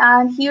experience,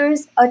 and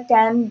here's a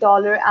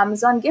 $10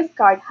 Amazon gift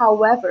card.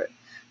 However,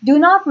 do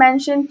not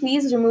mention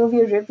please remove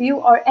your review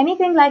or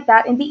anything like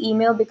that in the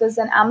email because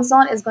then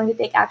Amazon is going to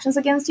take actions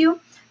against you.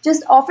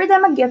 Just offer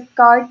them a gift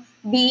card.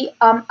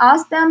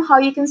 Ask them how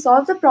you can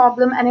solve the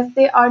problem, and if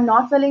they are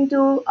not willing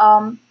to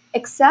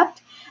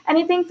accept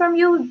anything from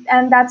you,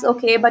 and that's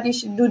okay. But you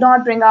should do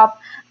not bring up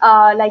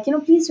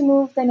please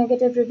remove the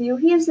negative review.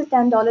 Here's a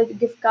 $10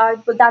 gift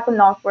card, but that will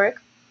not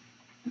work.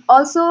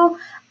 Also,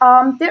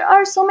 there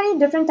are so many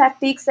different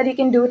tactics that you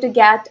can do to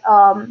get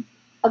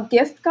a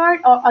gift card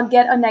or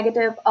get a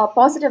negative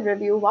positive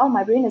review. Wow,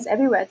 my brain is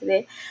everywhere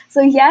today.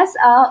 So yes,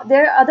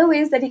 there are other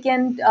ways that you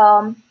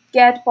can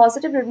get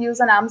positive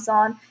reviews on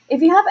Amazon.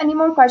 If you have any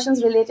more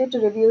questions related to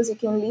reviews, you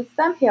can leave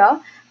them here.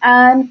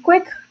 And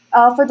quick,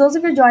 for those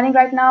of you joining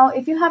right now,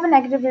 if you have a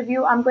negative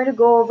review, I'm going to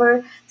go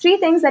over three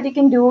things that you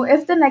can do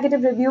if the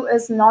negative review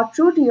is not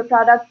true to your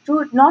product,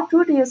 not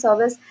true to your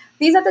service.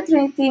 These are the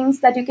three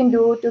things that you can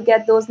do to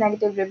get those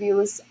negative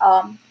reviews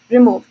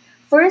removed.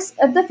 First,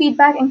 if the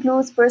feedback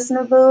includes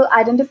personable,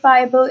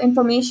 identifiable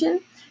information,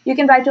 you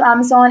can write to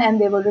Amazon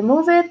and they will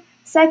remove it.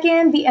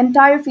 Second, the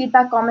entire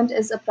feedback comment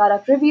is a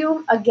product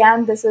review.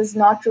 Again, this is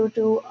not true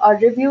to a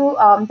review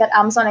that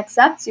Amazon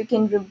accepts. You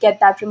can get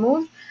that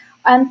removed.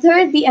 And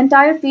third, the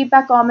entire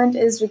feedback comment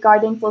is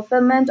regarding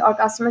fulfillment or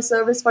customer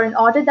service for an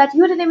order that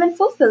you didn't even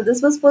fulfill.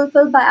 This was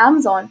fulfilled by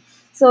Amazon.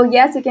 So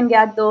yes, you can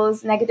get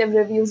those negative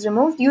reviews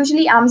removed.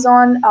 Usually,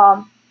 Amazon,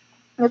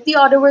 if the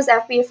order was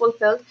FBA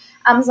fulfilled,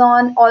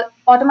 Amazon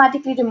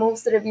automatically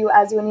removes the review,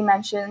 as Yoni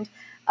mentioned.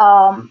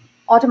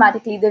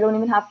 Automatically, they don't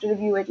even have to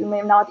review it. You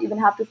may not even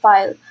have to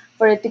file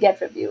for it to get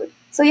reviewed.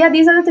 So yeah,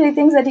 these are the three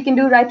things that you can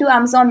do. Write to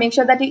Amazon. Make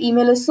sure that your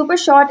email is super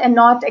short and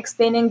not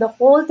explaining the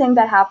whole thing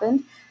that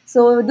happened.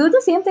 So do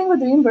the same thing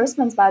with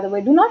reimbursements, by the way.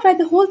 Do not write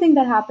the whole thing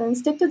that happened.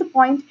 Stick to the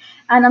point,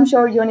 and I'm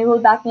sure Yoni will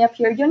back me up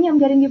here. Yoni, I'm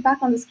getting you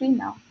back on the screen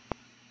now.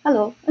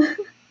 Hello.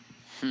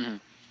 it.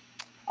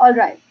 All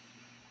right.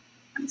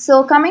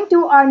 So, coming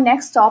to our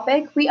next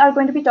topic, we are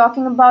going to be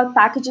talking about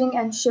packaging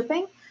and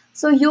shipping.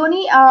 So,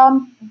 Yoni,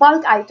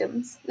 bulk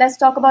items. Let's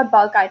talk about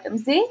bulk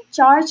items. They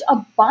charge a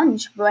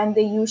bunch when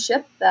you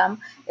ship them.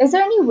 Is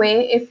there any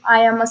way, if I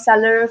am a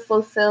seller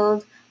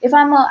fulfilled, if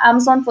I'm a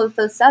Amazon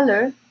fulfilled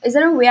seller, is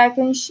there a way I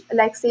can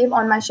save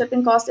on my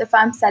shipping cost if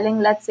I'm selling,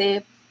 let's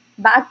say,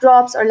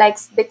 backdrops or like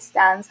big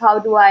stands? How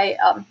do I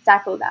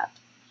tackle that?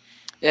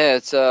 Yeah,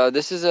 it's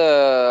this is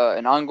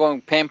an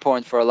ongoing pain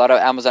point for a lot of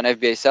Amazon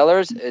FBA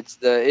sellers. It's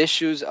the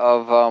issues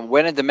of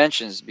weight and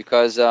dimensions,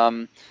 because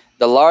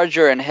the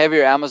larger and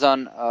heavier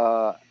Amazon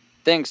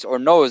thinks or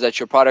knows that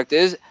your product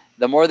is,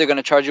 the more they're going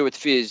to charge you with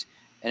fees,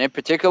 and in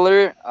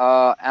particular,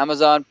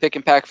 Amazon pick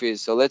and pack fees.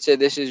 So let's say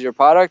this is your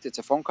product; it's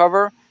a phone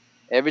cover.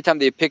 Every time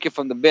they pick it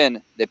from the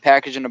bin, they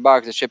package in a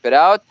box, they ship it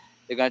out.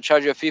 They're going to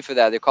charge you a fee for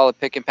that. They call it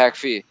pick and pack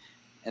fee.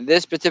 And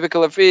this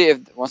particular fee,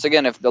 if once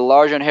again, if the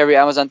larger and heavier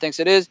Amazon thinks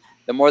it is,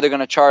 the more they're going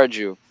to charge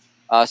you.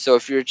 So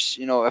if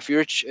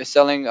you're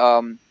selling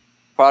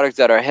products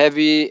that are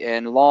heavy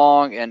and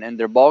long and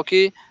they're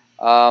bulky,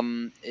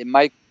 it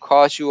might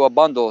cost you a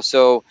bundle.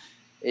 So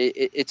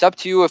it's up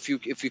to you, if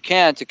you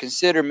can, to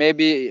consider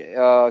maybe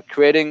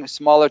creating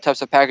smaller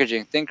types of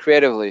packaging. Think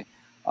creatively.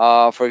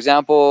 For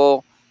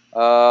example,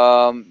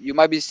 you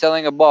might be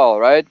selling a ball,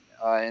 right?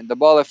 And the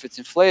ball, if it's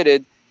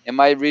inflated, it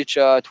might reach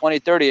 20,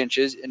 30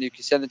 inches, and you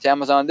can send it to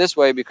Amazon this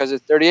way because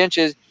it's 30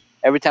 inches.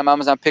 Every time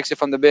Amazon picks it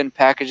from the bin,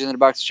 packages in the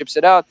box, ships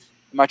it out,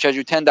 it might charge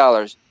you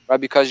 $10, right?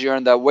 Because you're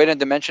in the weight and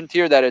dimension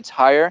tier that it's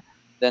higher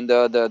than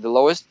the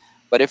lowest.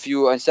 But if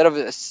you, instead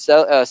of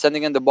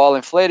sending in the ball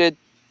inflated,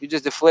 you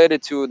just deflate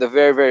it to the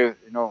very, very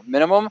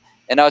minimum,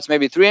 and now it's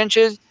maybe 3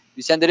 inches.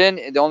 You send it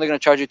in, they're only going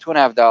to charge you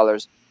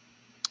 $2.50.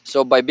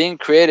 So by being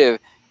creative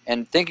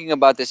and thinking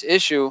about this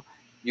issue,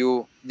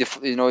 you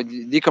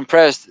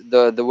decompressed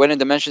the weight and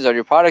dimensions of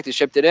your product. You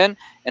shipped it in,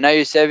 and now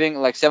you're saving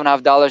like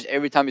 $7.50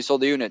 every time you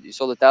sold a unit. You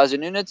sold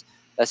 1,000 units,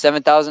 that's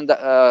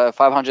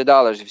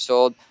 $7,500. If you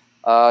sold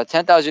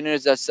 10,000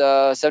 units, that's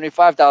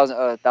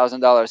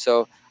 $75,000.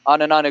 So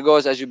on and on it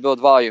goes as you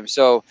build volume.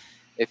 So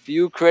if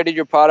you created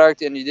your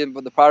product and you did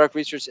the product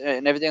research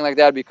and everything like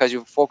that because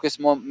you focus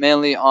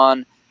mainly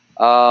on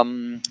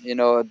the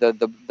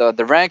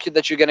rank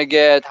that you're gonna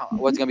get,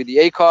 what's gonna be the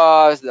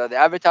ACOS, the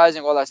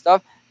advertising, all that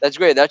stuff. That's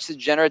great. That's to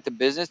generate the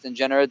business and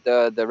generate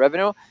the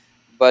revenue.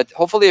 But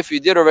hopefully, if you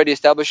did already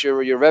establish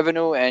your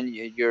revenue and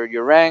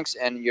your ranks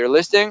and your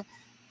listing,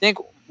 think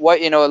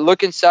what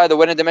look inside the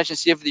winning dimension,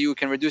 see if you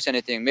can reduce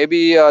anything.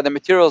 Maybe the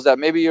materials that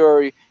maybe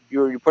you're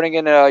putting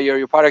in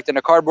your product in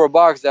a cardboard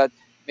box that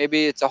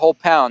maybe it's a whole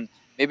pound.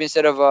 Maybe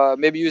instead of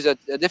maybe use a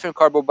different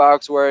cardboard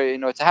box where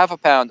it's a half a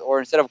pound, or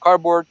instead of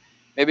cardboard,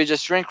 maybe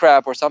just shrink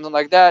wrap or something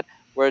like that,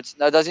 where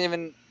that doesn't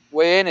even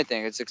weigh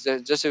anything. It's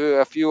just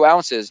a few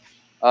ounces.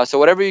 So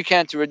whatever you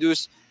can to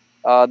reduce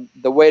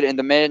the weight and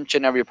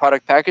dimension of your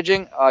product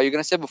packaging, you're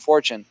gonna save a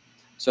fortune.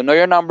 So know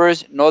your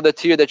numbers, know the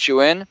tier that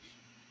you're in.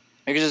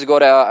 You can just go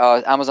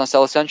to Amazon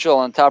Sell Essential.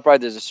 On the top right,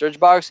 there's a search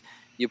box.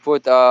 You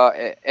put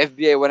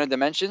FBA winner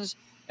dimensions,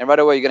 and right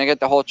away you're gonna get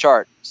the whole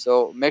chart.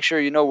 So make sure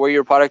you know where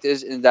your product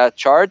is in that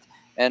chart.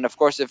 And of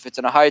course, if it's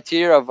in a high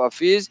tier of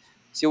fees,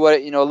 see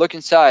what look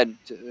inside.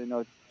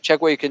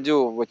 Check what you can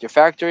do with your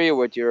factory,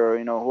 with your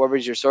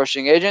whoever's your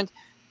sourcing agent,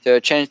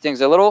 to change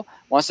things a little.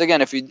 Once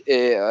again, if you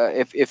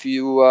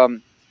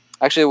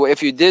actually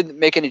if you did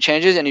make any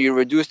changes and you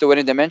reduce the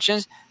winning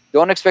dimensions,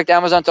 don't expect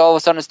Amazon to all of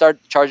a sudden start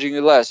charging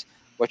you less.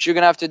 What you're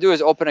gonna have to do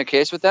is open a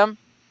case with them,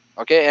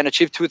 okay, and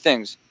achieve two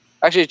things.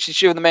 Actually,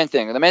 achieve the main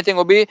thing. The main thing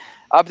will be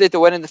update the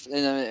weight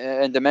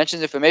and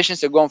dimensions information.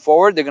 So going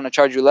forward, they're gonna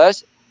charge you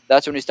less.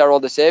 That's when you start all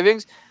the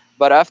savings.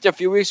 But after a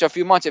few weeks or a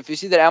few months, if you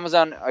see that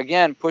Amazon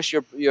again push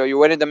your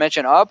weight and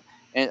dimension up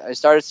and it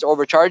starts to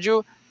overcharge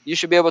you, you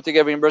should be able to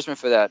get reimbursement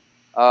for that.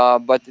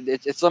 But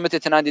it's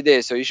limited to 90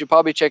 days. So you should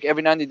probably check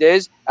every 90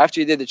 days after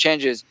you did the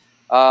changes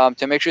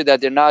to make sure that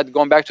they're not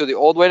going back to the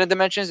old weight and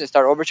dimensions and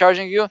start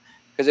overcharging you.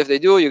 Because if they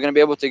do, you're going to be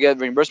able to get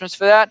reimbursements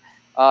for that.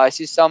 I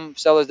see some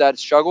sellers that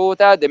struggle with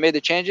that. They made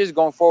the changes.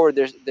 Going forward,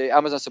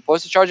 Amazon's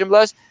supposed to charge them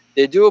less.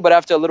 They do, but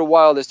after a little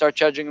while, they start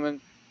charging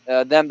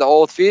them the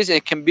old fees.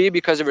 It can be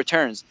because of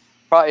returns.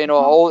 Probably,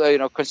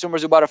 old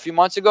consumers who bought a few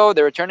months ago,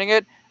 they're returning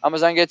it.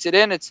 Amazon gets it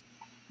in. It's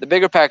the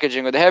bigger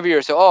packaging or the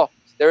heavier. So,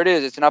 there it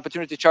is. It's an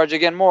opportunity to charge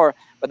again more.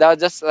 But that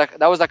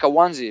was like a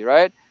onesie,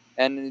 right?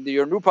 And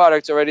your new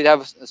products already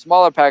have a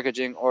smaller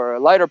packaging or a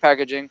lighter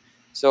packaging.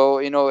 So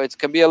it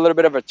can be a little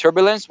bit of a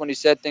turbulence when you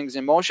set things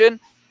in motion.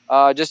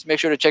 Just make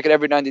sure to check it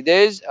every 90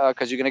 days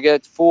because you're gonna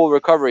get full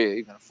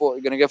recovery.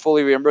 You're gonna get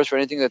fully reimbursed for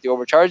anything that they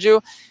overcharge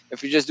you.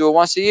 If you just do it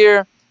once a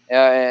year,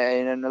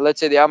 and let's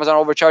say the Amazon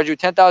overcharge you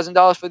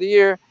 $10,000 for the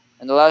year,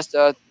 and the last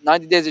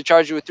 90 days they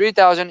charge you with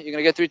 $3,000, you're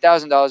gonna get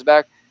 $3,000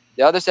 back.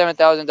 The other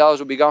 $7,000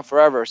 will be gone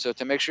forever. So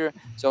to make sure,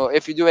 so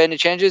if you do any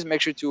changes,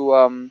 make sure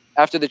to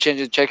after the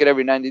changes check it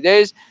every 90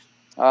 days.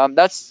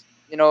 That's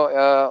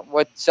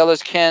what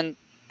sellers can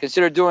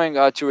consider doing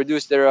to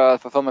reduce their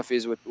fulfillment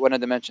fees with one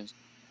of the dimensions.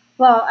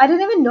 Wow, I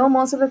didn't even know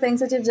most of the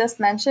things that you've just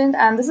mentioned,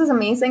 and this is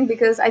amazing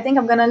because I think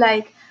I'm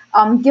gonna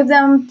give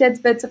them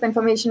tidbits of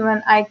information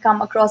when I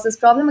come across this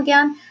problem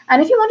again.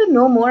 And if you want to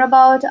know more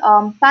about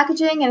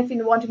packaging, and if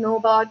you want to know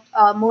about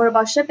more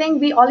about shipping,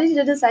 we already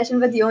did a session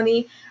with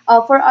Yoni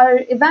for our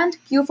event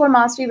Q4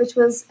 Mastery, which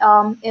was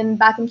in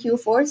back in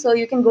Q4. So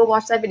you can go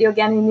watch that video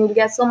again, and you'll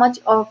get so much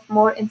of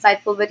more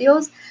insightful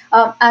videos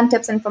and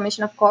tips and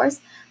information, of course.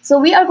 So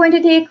we are going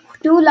to take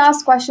two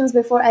last questions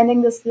before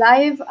ending this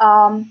live.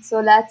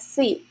 So let's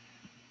see.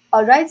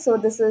 All right, so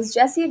this is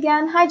Jessie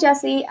again. Hi,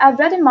 Jessie. I've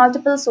read in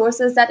multiple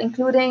sources that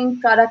including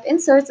product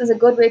inserts is a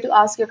good way to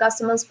ask your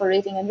customers for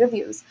rating and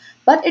reviews.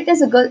 But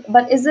is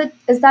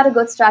that a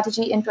good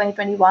strategy in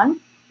 2021?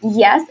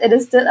 Yes, it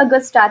is still a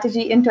good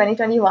strategy in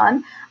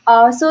 2021.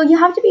 So you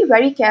have to be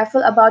very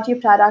careful about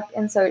your product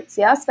inserts,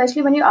 yeah,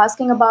 especially when you're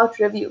asking about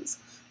reviews.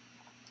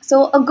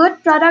 So a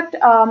good product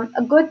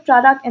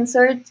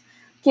insert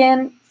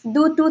can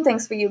do two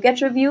things for you: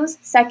 get reviews.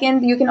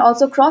 Second, you can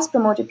also cross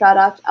promote your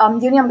product.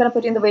 Yuni, I'm going to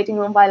put you in the waiting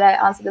room while I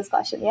answer this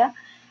question. Yeah.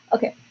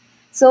 Okay.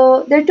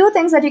 So there are two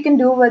things that you can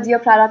do with your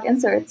product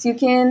inserts. You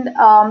can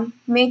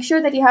make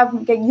sure that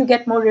you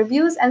get more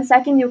reviews, and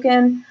second, you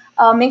can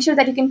make sure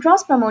that you can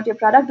cross promote your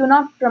product. Do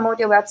not promote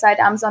your website.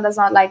 Amazon does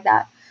not like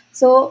that.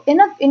 So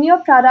in your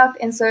product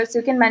inserts,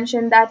 you can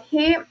mention that,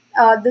 hey,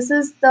 this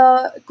is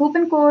the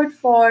coupon code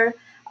for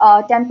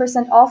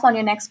 10% off on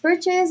your next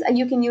purchase.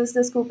 You can use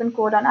this coupon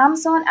code on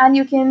Amazon, and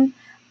you can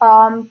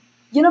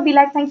be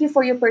like, thank you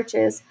for your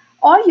purchase.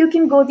 Or you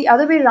can go the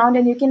other way around,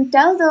 and you can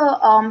tell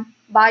the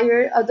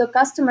buyer or the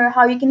customer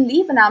how you can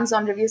leave an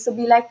Amazon review. So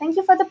be like, thank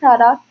you for the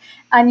product,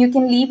 and you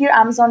can leave your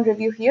Amazon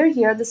review here.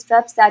 Here are the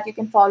steps that you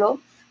can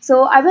follow.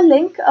 So I will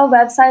link a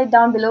website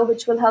down below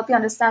which will help you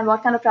understand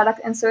what kind of product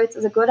inserts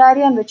is a good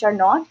idea and which are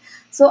not.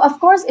 So of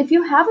course, if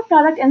you have a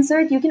product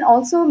insert, you can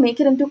also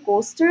make it into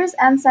posters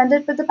and send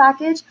it with the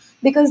package,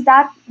 because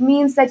that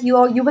means that you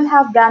will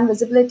have brand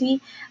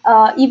visibility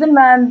even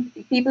when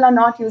people are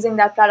not using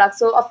that product.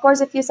 So of course,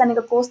 if you're sending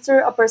a poster,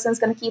 a person's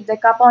going to keep their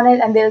cup on it,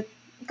 and they'll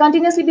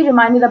continuously be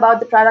reminded about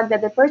the product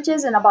that they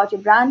purchase and about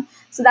your brand.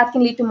 So that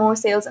can lead to more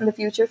sales in the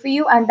future for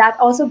you, and that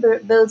also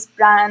builds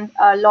brand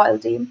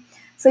loyalty.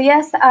 So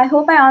yes, I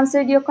hope I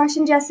answered your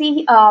question,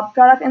 Jesse.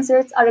 Product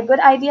inserts are a good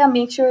idea.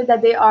 Make sure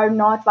that they are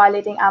not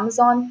violating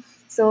Amazon.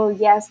 So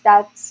yes,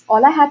 that's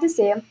all I had to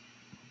say.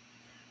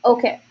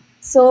 Okay.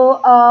 So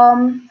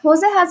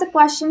Jose has a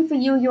question for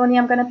you, Yoni.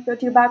 I'm gonna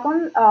put you back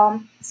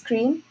on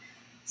screen.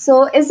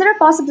 So, is there a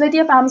possibility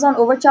of Amazon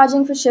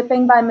overcharging for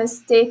shipping by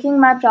mistaking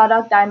my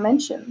product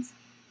dimensions?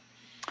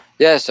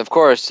 Yes, of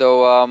course.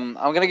 So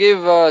I'm gonna give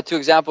two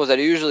examples that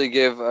I usually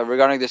give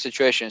regarding this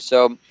situation.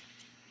 So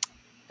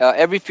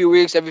every few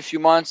weeks, every few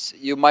months,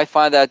 you might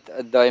find that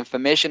the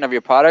information of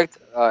your product,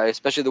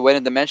 especially the weight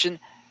and dimension,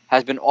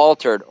 has been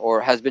altered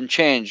or has been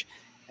changed,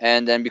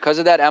 and then because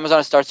of that,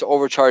 Amazon starts to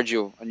overcharge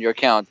you on your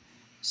account.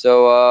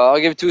 So I'll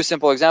give two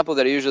simple examples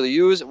that I usually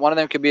use. One of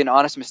them could be an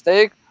honest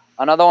mistake.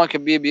 Another one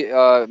could be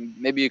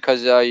maybe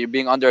because you're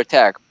being under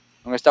attack.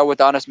 I'm gonna start with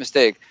the honest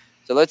mistake.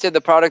 So let's say the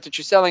product that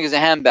you're selling is a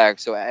handbag.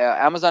 So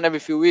Amazon every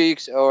few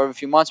weeks or every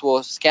few months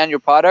will scan your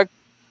product,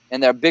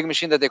 and their big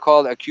machine that they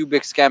call a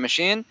cubic scan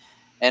machine.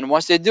 And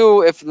once they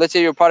do, if let's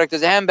say your product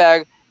is a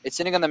handbag, it's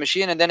sitting on the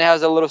machine and then it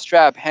has a little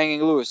strap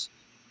hanging loose.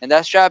 And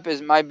that strap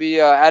is might be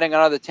adding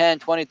another 10,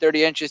 20,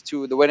 30 inches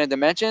to the weight and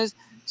dimensions.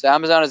 So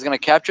Amazon is going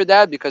to capture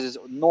that because it's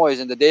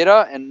noise in the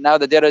data. And now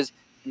the data is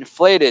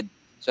inflated.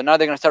 So now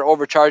they're going to start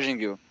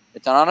overcharging you.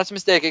 It's an honest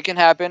mistake. It can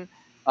happen.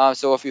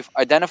 So if you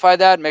identify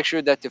that, make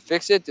sure that to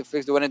fix it, to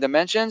fix the weight and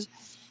dimensions,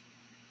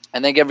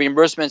 and then get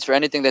reimbursements for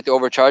anything that they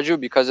overcharge you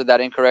because of that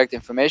incorrect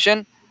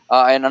information.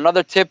 And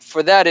another tip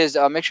for that is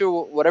make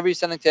sure whatever you're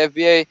sending to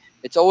FBA,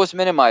 it's always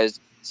minimized.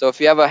 So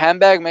if you have a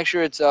handbag, make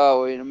sure it's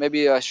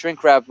maybe a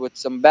shrink wrap with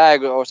some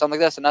bag or something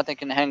like that, so nothing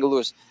can hang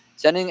loose.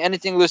 Sending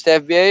anything loose to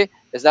FBA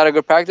is not a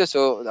good practice.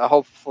 So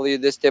hopefully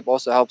this tip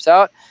also helps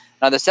out.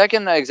 Now the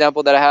second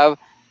example that I have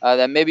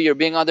that maybe you're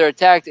being under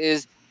attack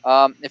is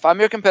if I'm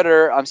your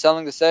competitor, I'm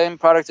selling the same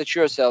products that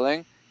you're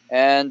selling,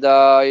 and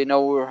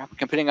we're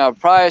competing on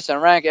price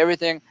and rank,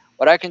 everything.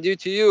 What I can do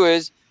to you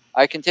is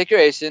I can take your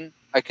ASIN,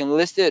 I can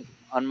list it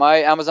on my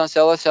Amazon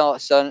Seller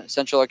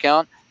Central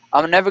account.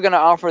 I'm never going to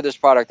offer this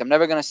product, I'm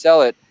never going to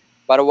sell it.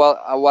 But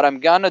what I'm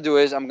going to do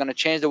is I'm going to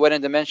change the weight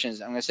and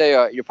dimensions. I'm going to say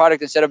your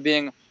product, instead of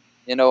being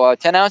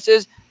 10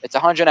 ounces, it's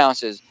 100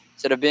 ounces.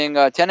 Instead of being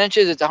 10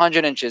 inches, it's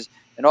 100 inches.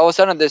 And all of a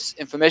sudden this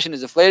information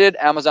is inflated.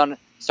 Amazon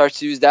starts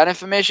to use that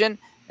information,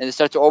 and they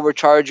start to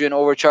overcharge you and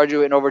overcharge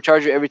you and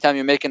overcharge you every time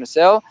you're making a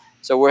sale.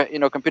 So we're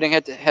competing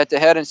head to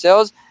head in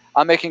sales.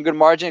 I'm making good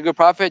margin, good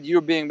profit.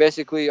 You're being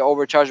basically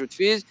overcharged with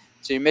fees,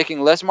 so you're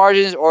making less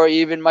margins or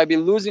even might be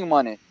losing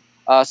money.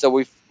 So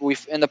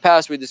we've in the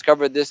past we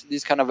discovered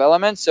these kind of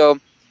elements. So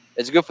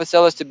it's good for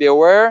sellers to be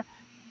aware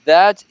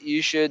that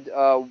you should.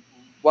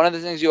 One of the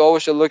things you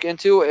always should look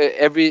into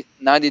every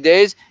 90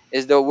 days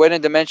is the weight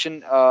and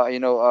dimension,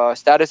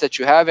 status that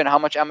you have and how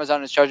much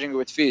Amazon is charging you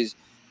with fees,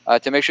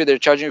 to make sure they're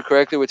charging you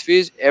correctly with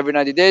fees every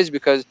 90 days.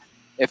 Because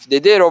if they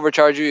did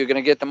overcharge you, you're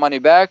going to get the money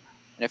back.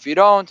 And if you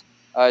don't,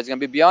 it's going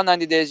to be beyond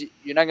 90 days.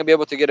 You're not going to be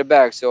able to get it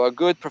back. So a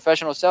good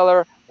professional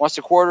seller, once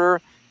a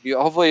quarter,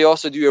 hopefully you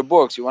also do your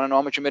books. You want to know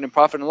how much you made in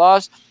profit and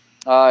loss.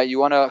 You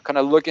want to kind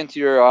of look into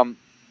your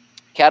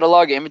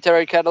catalog,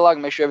 inventory catalog,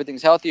 make sure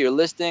everything's healthy, your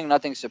listing,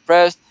 nothing's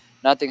suppressed,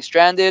 nothing's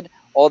stranded,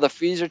 all the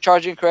fees are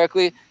charging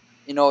correctly.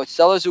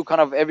 Sellers who kind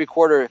of every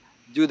quarter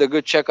do the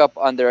good checkup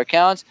on their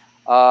accounts,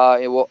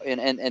 it will,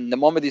 and the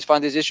moment these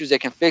find these issues, they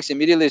can fix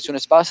immediately as soon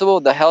as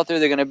possible. The healthier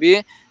they're going to be,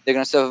 they're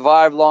going to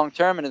survive long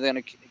term, and they're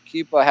going to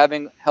keep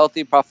having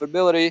healthy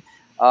profitability,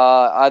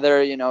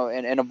 either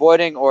and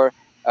avoiding or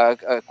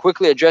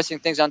quickly addressing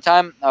things on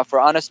time for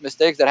honest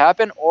mistakes that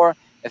happen, or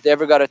if they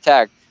ever got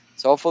attacked.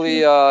 So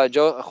hopefully,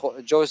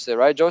 Jose,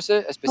 right?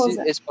 Jose.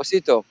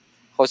 Esposito,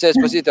 Jose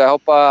Esposito. I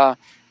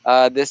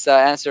hope this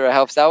answer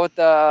helps out with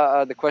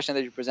the question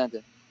that you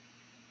presented.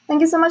 Thank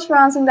you so much for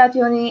answering that,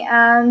 Yoni.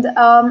 And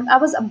I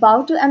was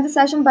about to end the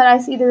session, but I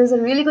see there is a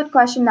really good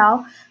question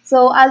now.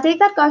 So I'll take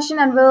that question,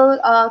 and we'll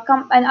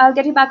come and I'll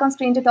get you back on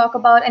screen to talk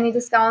about any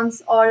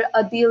discounts or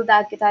a deal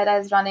that Gitaida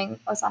is running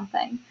or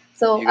something.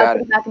 So You I'll got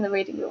put it. you back in the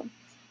waiting room.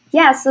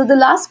 Yeah, so the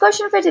last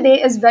question for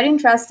today is very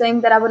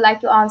interesting that I would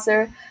like to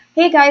answer.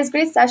 Hey guys,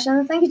 great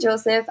session. Thank you,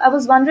 Joseph. I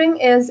was wondering,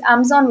 is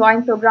Amazon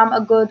Wine Program a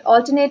good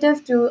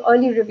alternative to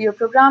early review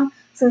program?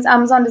 Since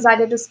Amazon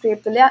decided to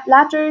scrape the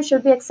latter,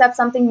 should we accept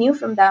something new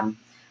from them?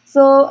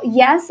 So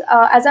yes,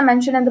 as I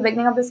mentioned in the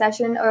beginning of the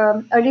session,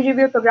 early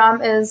review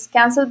program is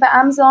cancelled by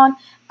Amazon,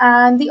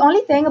 and the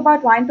only thing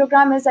about Wine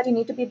Program is that you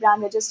need to be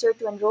brand registered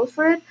to enroll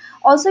for it.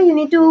 Also, you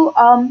need to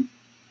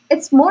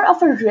it's more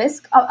of a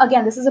risk.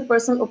 Again, this is a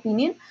personal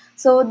opinion.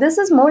 So this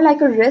is more like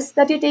a risk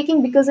that you're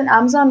taking because in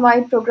Amazon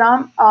wide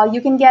program,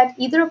 you can get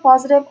either a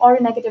positive or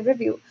a negative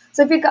review.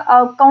 So if you're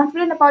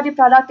confident about your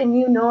product and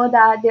you know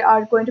that there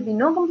are going to be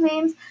no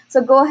complaints,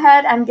 so go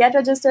ahead and get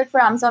registered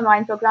for Amazon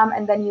wine program,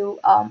 and then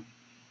you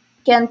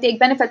can take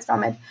benefits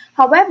from it.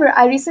 However,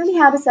 I recently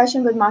had a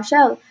session with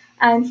Marshall,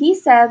 and he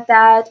said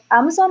that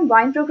Amazon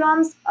wine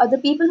programs, the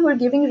people who are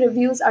giving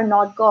reviews are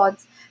not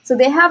gods. So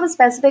they have a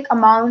specific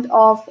amount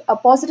of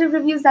positive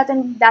reviews that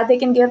they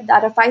can give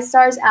that are 5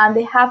 stars, and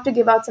they have to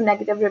give out some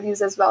negative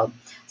reviews as well.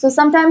 So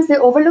sometimes they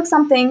overlook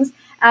some things,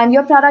 and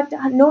your product,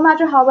 no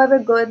matter however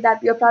good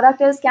that your product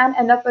is, can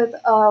end up with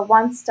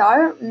 1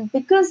 star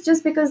because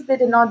just because they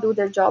did not do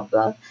their job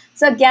well.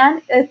 So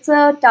again, it's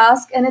a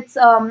task, and it's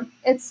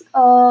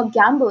a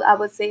gamble. I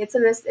would say it's a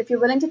risk. If you're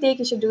willing to take,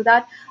 you should do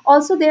that.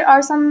 Also, there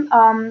are some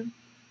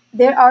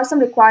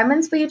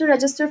requirements for you to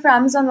register for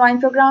Amazon Wine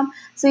Program.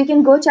 So you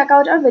can go check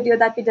out our video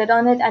that we did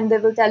on it, and they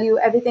will tell you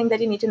everything that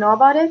you need to know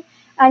about it.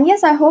 And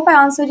yes, I hope I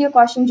answered your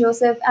question,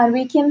 Joseph. And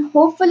we can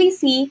hopefully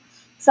see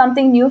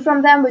something new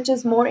from them, which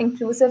is more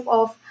inclusive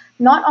of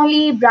not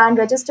only brand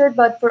registered,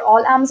 but for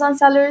all Amazon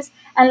sellers.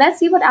 And let's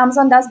see what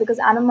Amazon does because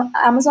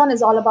Amazon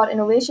is all about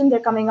innovation. They're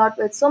coming out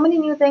with so many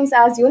new things.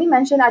 As Yoni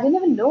mentioned, I didn't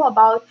even know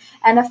about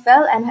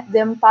NFL and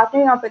them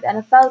partnering up with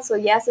NFL. So,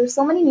 yes, there's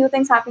so many new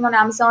things happening on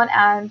Amazon,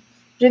 and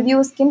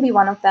reviews can be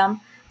one of them.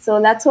 So,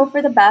 let's hope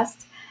for the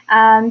best.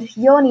 And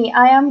Yoni,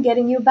 I am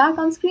getting you back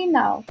on screen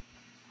now.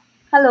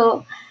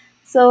 Hello.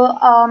 So,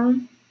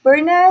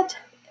 Bernard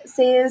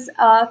says,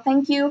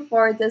 thank you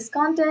for this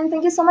content.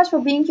 Thank you so much for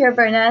being here,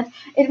 Bernard.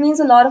 It means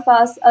a lot of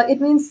us. It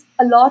means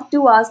a lot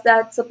to us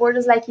that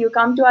supporters like you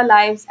come to our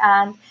lives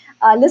and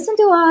listen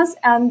to us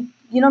and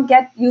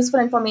get useful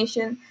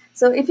information.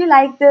 So if you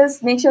like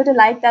this, make sure to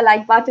like that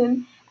like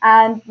button,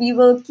 and we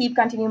will keep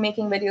continue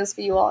making videos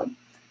for you all.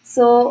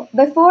 So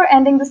before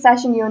ending the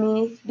session,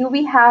 Yoni, do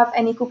we have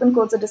any coupon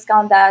codes or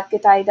discount that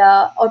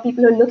Getaida or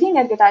people who are looking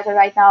at Getaida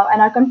right now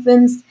and are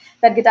convinced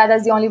that Getaida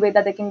is the only way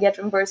that they can get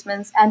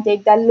reimbursements and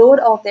take that load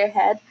off their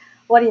head?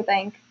 What do you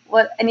think?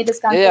 What any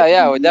discount Yeah, code?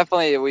 yeah, we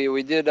definitely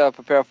we did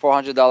prepare a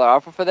 $400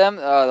 offer for them.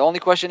 The only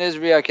question is,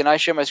 Ria, can I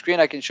share my screen?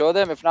 I can show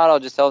them. If not, I'll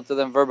just tell it to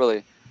them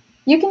verbally.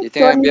 You Do can you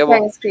think I can be totally share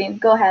able? your screen.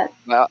 Go ahead.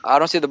 I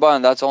don't see the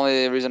button. That's the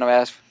only reason I'm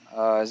asked.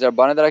 Is there a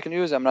button that I can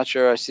use? I'm not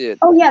sure I see it.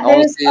 Oh yeah, I only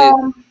there is see.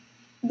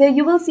 there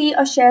you will see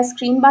a share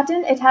screen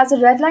button. It has a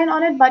red line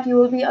on it, but you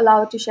will be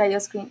allowed to share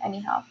your screen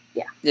anyhow.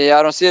 Yeah. Yeah, yeah,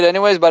 I don't see it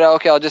anyways, but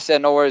okay, I'll just say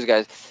no worries,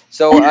 guys.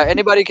 So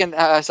anybody can.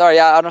 Sorry,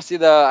 yeah, I don't see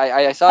the.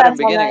 I saw it in the That's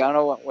all beginning. right. I don't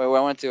know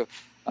where I went to.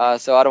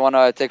 So I don't want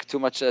to take too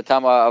much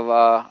time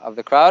of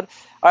the crowd.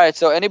 All right,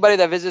 so anybody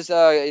that visits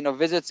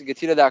visits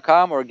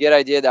getita.com or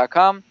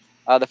getidea.com,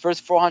 the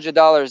first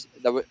 $400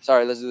 that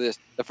sorry, let's do this.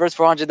 The first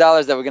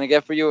 $400 that we're gonna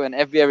get for you in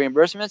FBA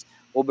reimbursements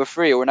will be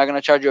free. We're not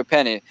gonna charge you a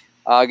penny.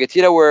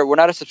 Getita, we're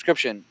not a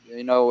subscription.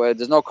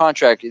 There's no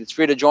contract. It's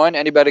free to join.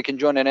 Anybody can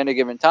join at any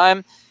given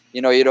time.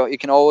 You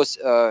can always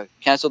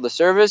cancel the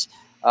service.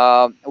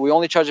 We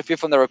only charge a fee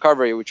from the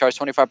recovery. We charge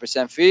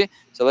 25% fee.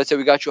 So let's say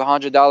we got you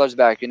 $100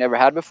 back you never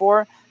had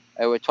before.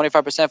 With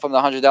 25% from the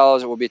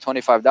 $100, it will be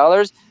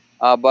 $25.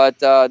 But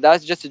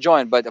that's just to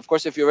join. But of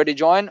course, if you already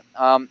join,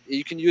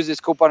 you can use this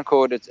coupon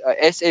code. It's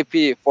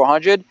SAP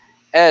 400.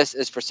 S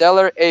is for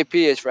seller. AP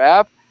is for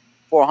app.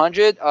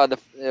 400.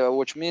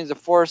 Which means the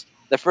first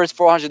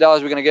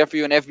 $400 we're gonna get for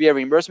you in FBA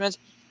reimbursements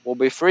will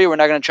be free. We're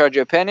not gonna charge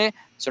you a penny.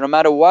 So no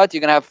matter what,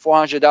 you're gonna have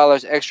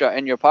 $400 extra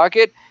in your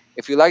pocket.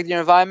 If you like the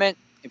environment,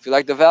 if you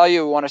like the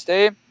value, you want to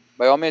stay,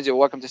 by all means, you're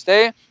welcome to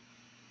stay.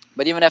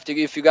 But even after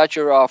if you got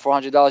your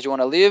 $400 you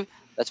want to leave,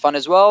 that's fine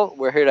as well.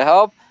 We're here to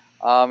help.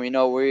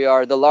 We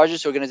are the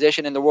largest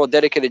organization in the world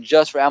dedicated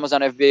just for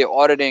Amazon FBA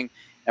auditing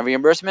and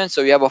reimbursement.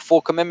 So you have a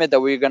full commitment that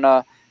we're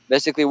gonna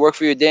basically work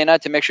for you day and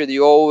night to make sure that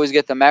you always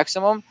get the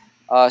maximum.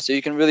 So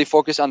you can really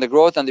focus on the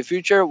growth and the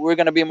future. We're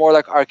gonna be more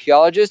like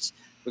archaeologists.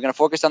 We're gonna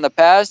focus on the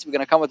past. We're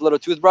gonna come with little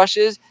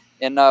toothbrushes,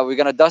 and we're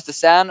gonna dust the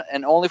sand.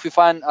 And only if we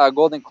find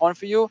golden coin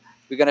for you,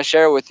 we're gonna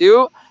share it with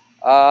you.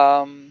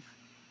 Um,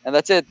 and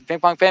that's it. Ping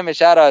Pong Famous,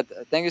 shout out.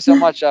 Thank you so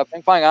much,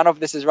 Ping Pong. I don't know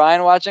if this is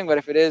Ryan watching, but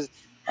if it is,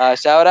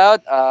 shout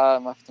out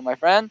to my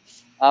friend.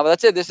 But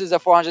that's it. This is a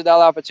 $400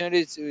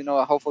 opportunity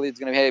to, hopefully it's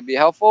going to be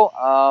helpful.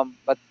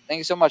 But thank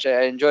you so much.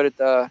 I enjoyed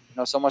it,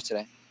 so much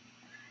today.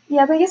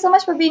 Yeah, thank you so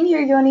much for being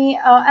here, Yoni.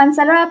 And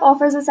SellerApp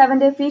offers a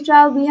 7-day free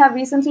trial. We have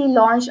recently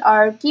launched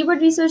our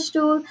keyword research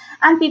tool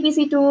and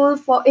PPC tool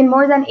for in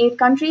more than 8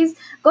 countries.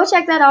 Go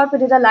check that out. We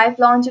did a live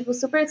launch. It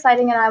was super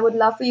exciting, and I would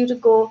love for you to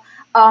go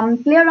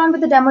play around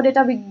with the demo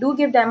data. We do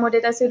give demo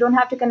data, so you don't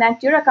have to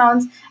connect your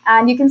accounts,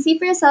 and you can see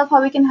for yourself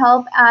how we can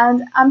help.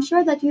 And I'm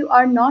sure that you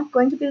are not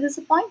going to be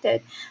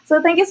disappointed.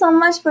 So thank you so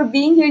much for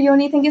being here,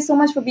 Yoni. Thank you so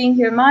much for being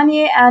here,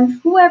 Manye, and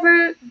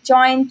whoever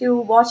joined to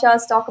watch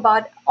us talk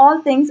about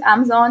all things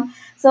Amazon.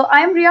 So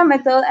I'm Ria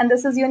Mittal, and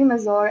this is Yoni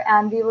Mazor,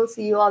 and we will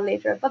see you all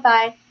later. Bye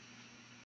bye.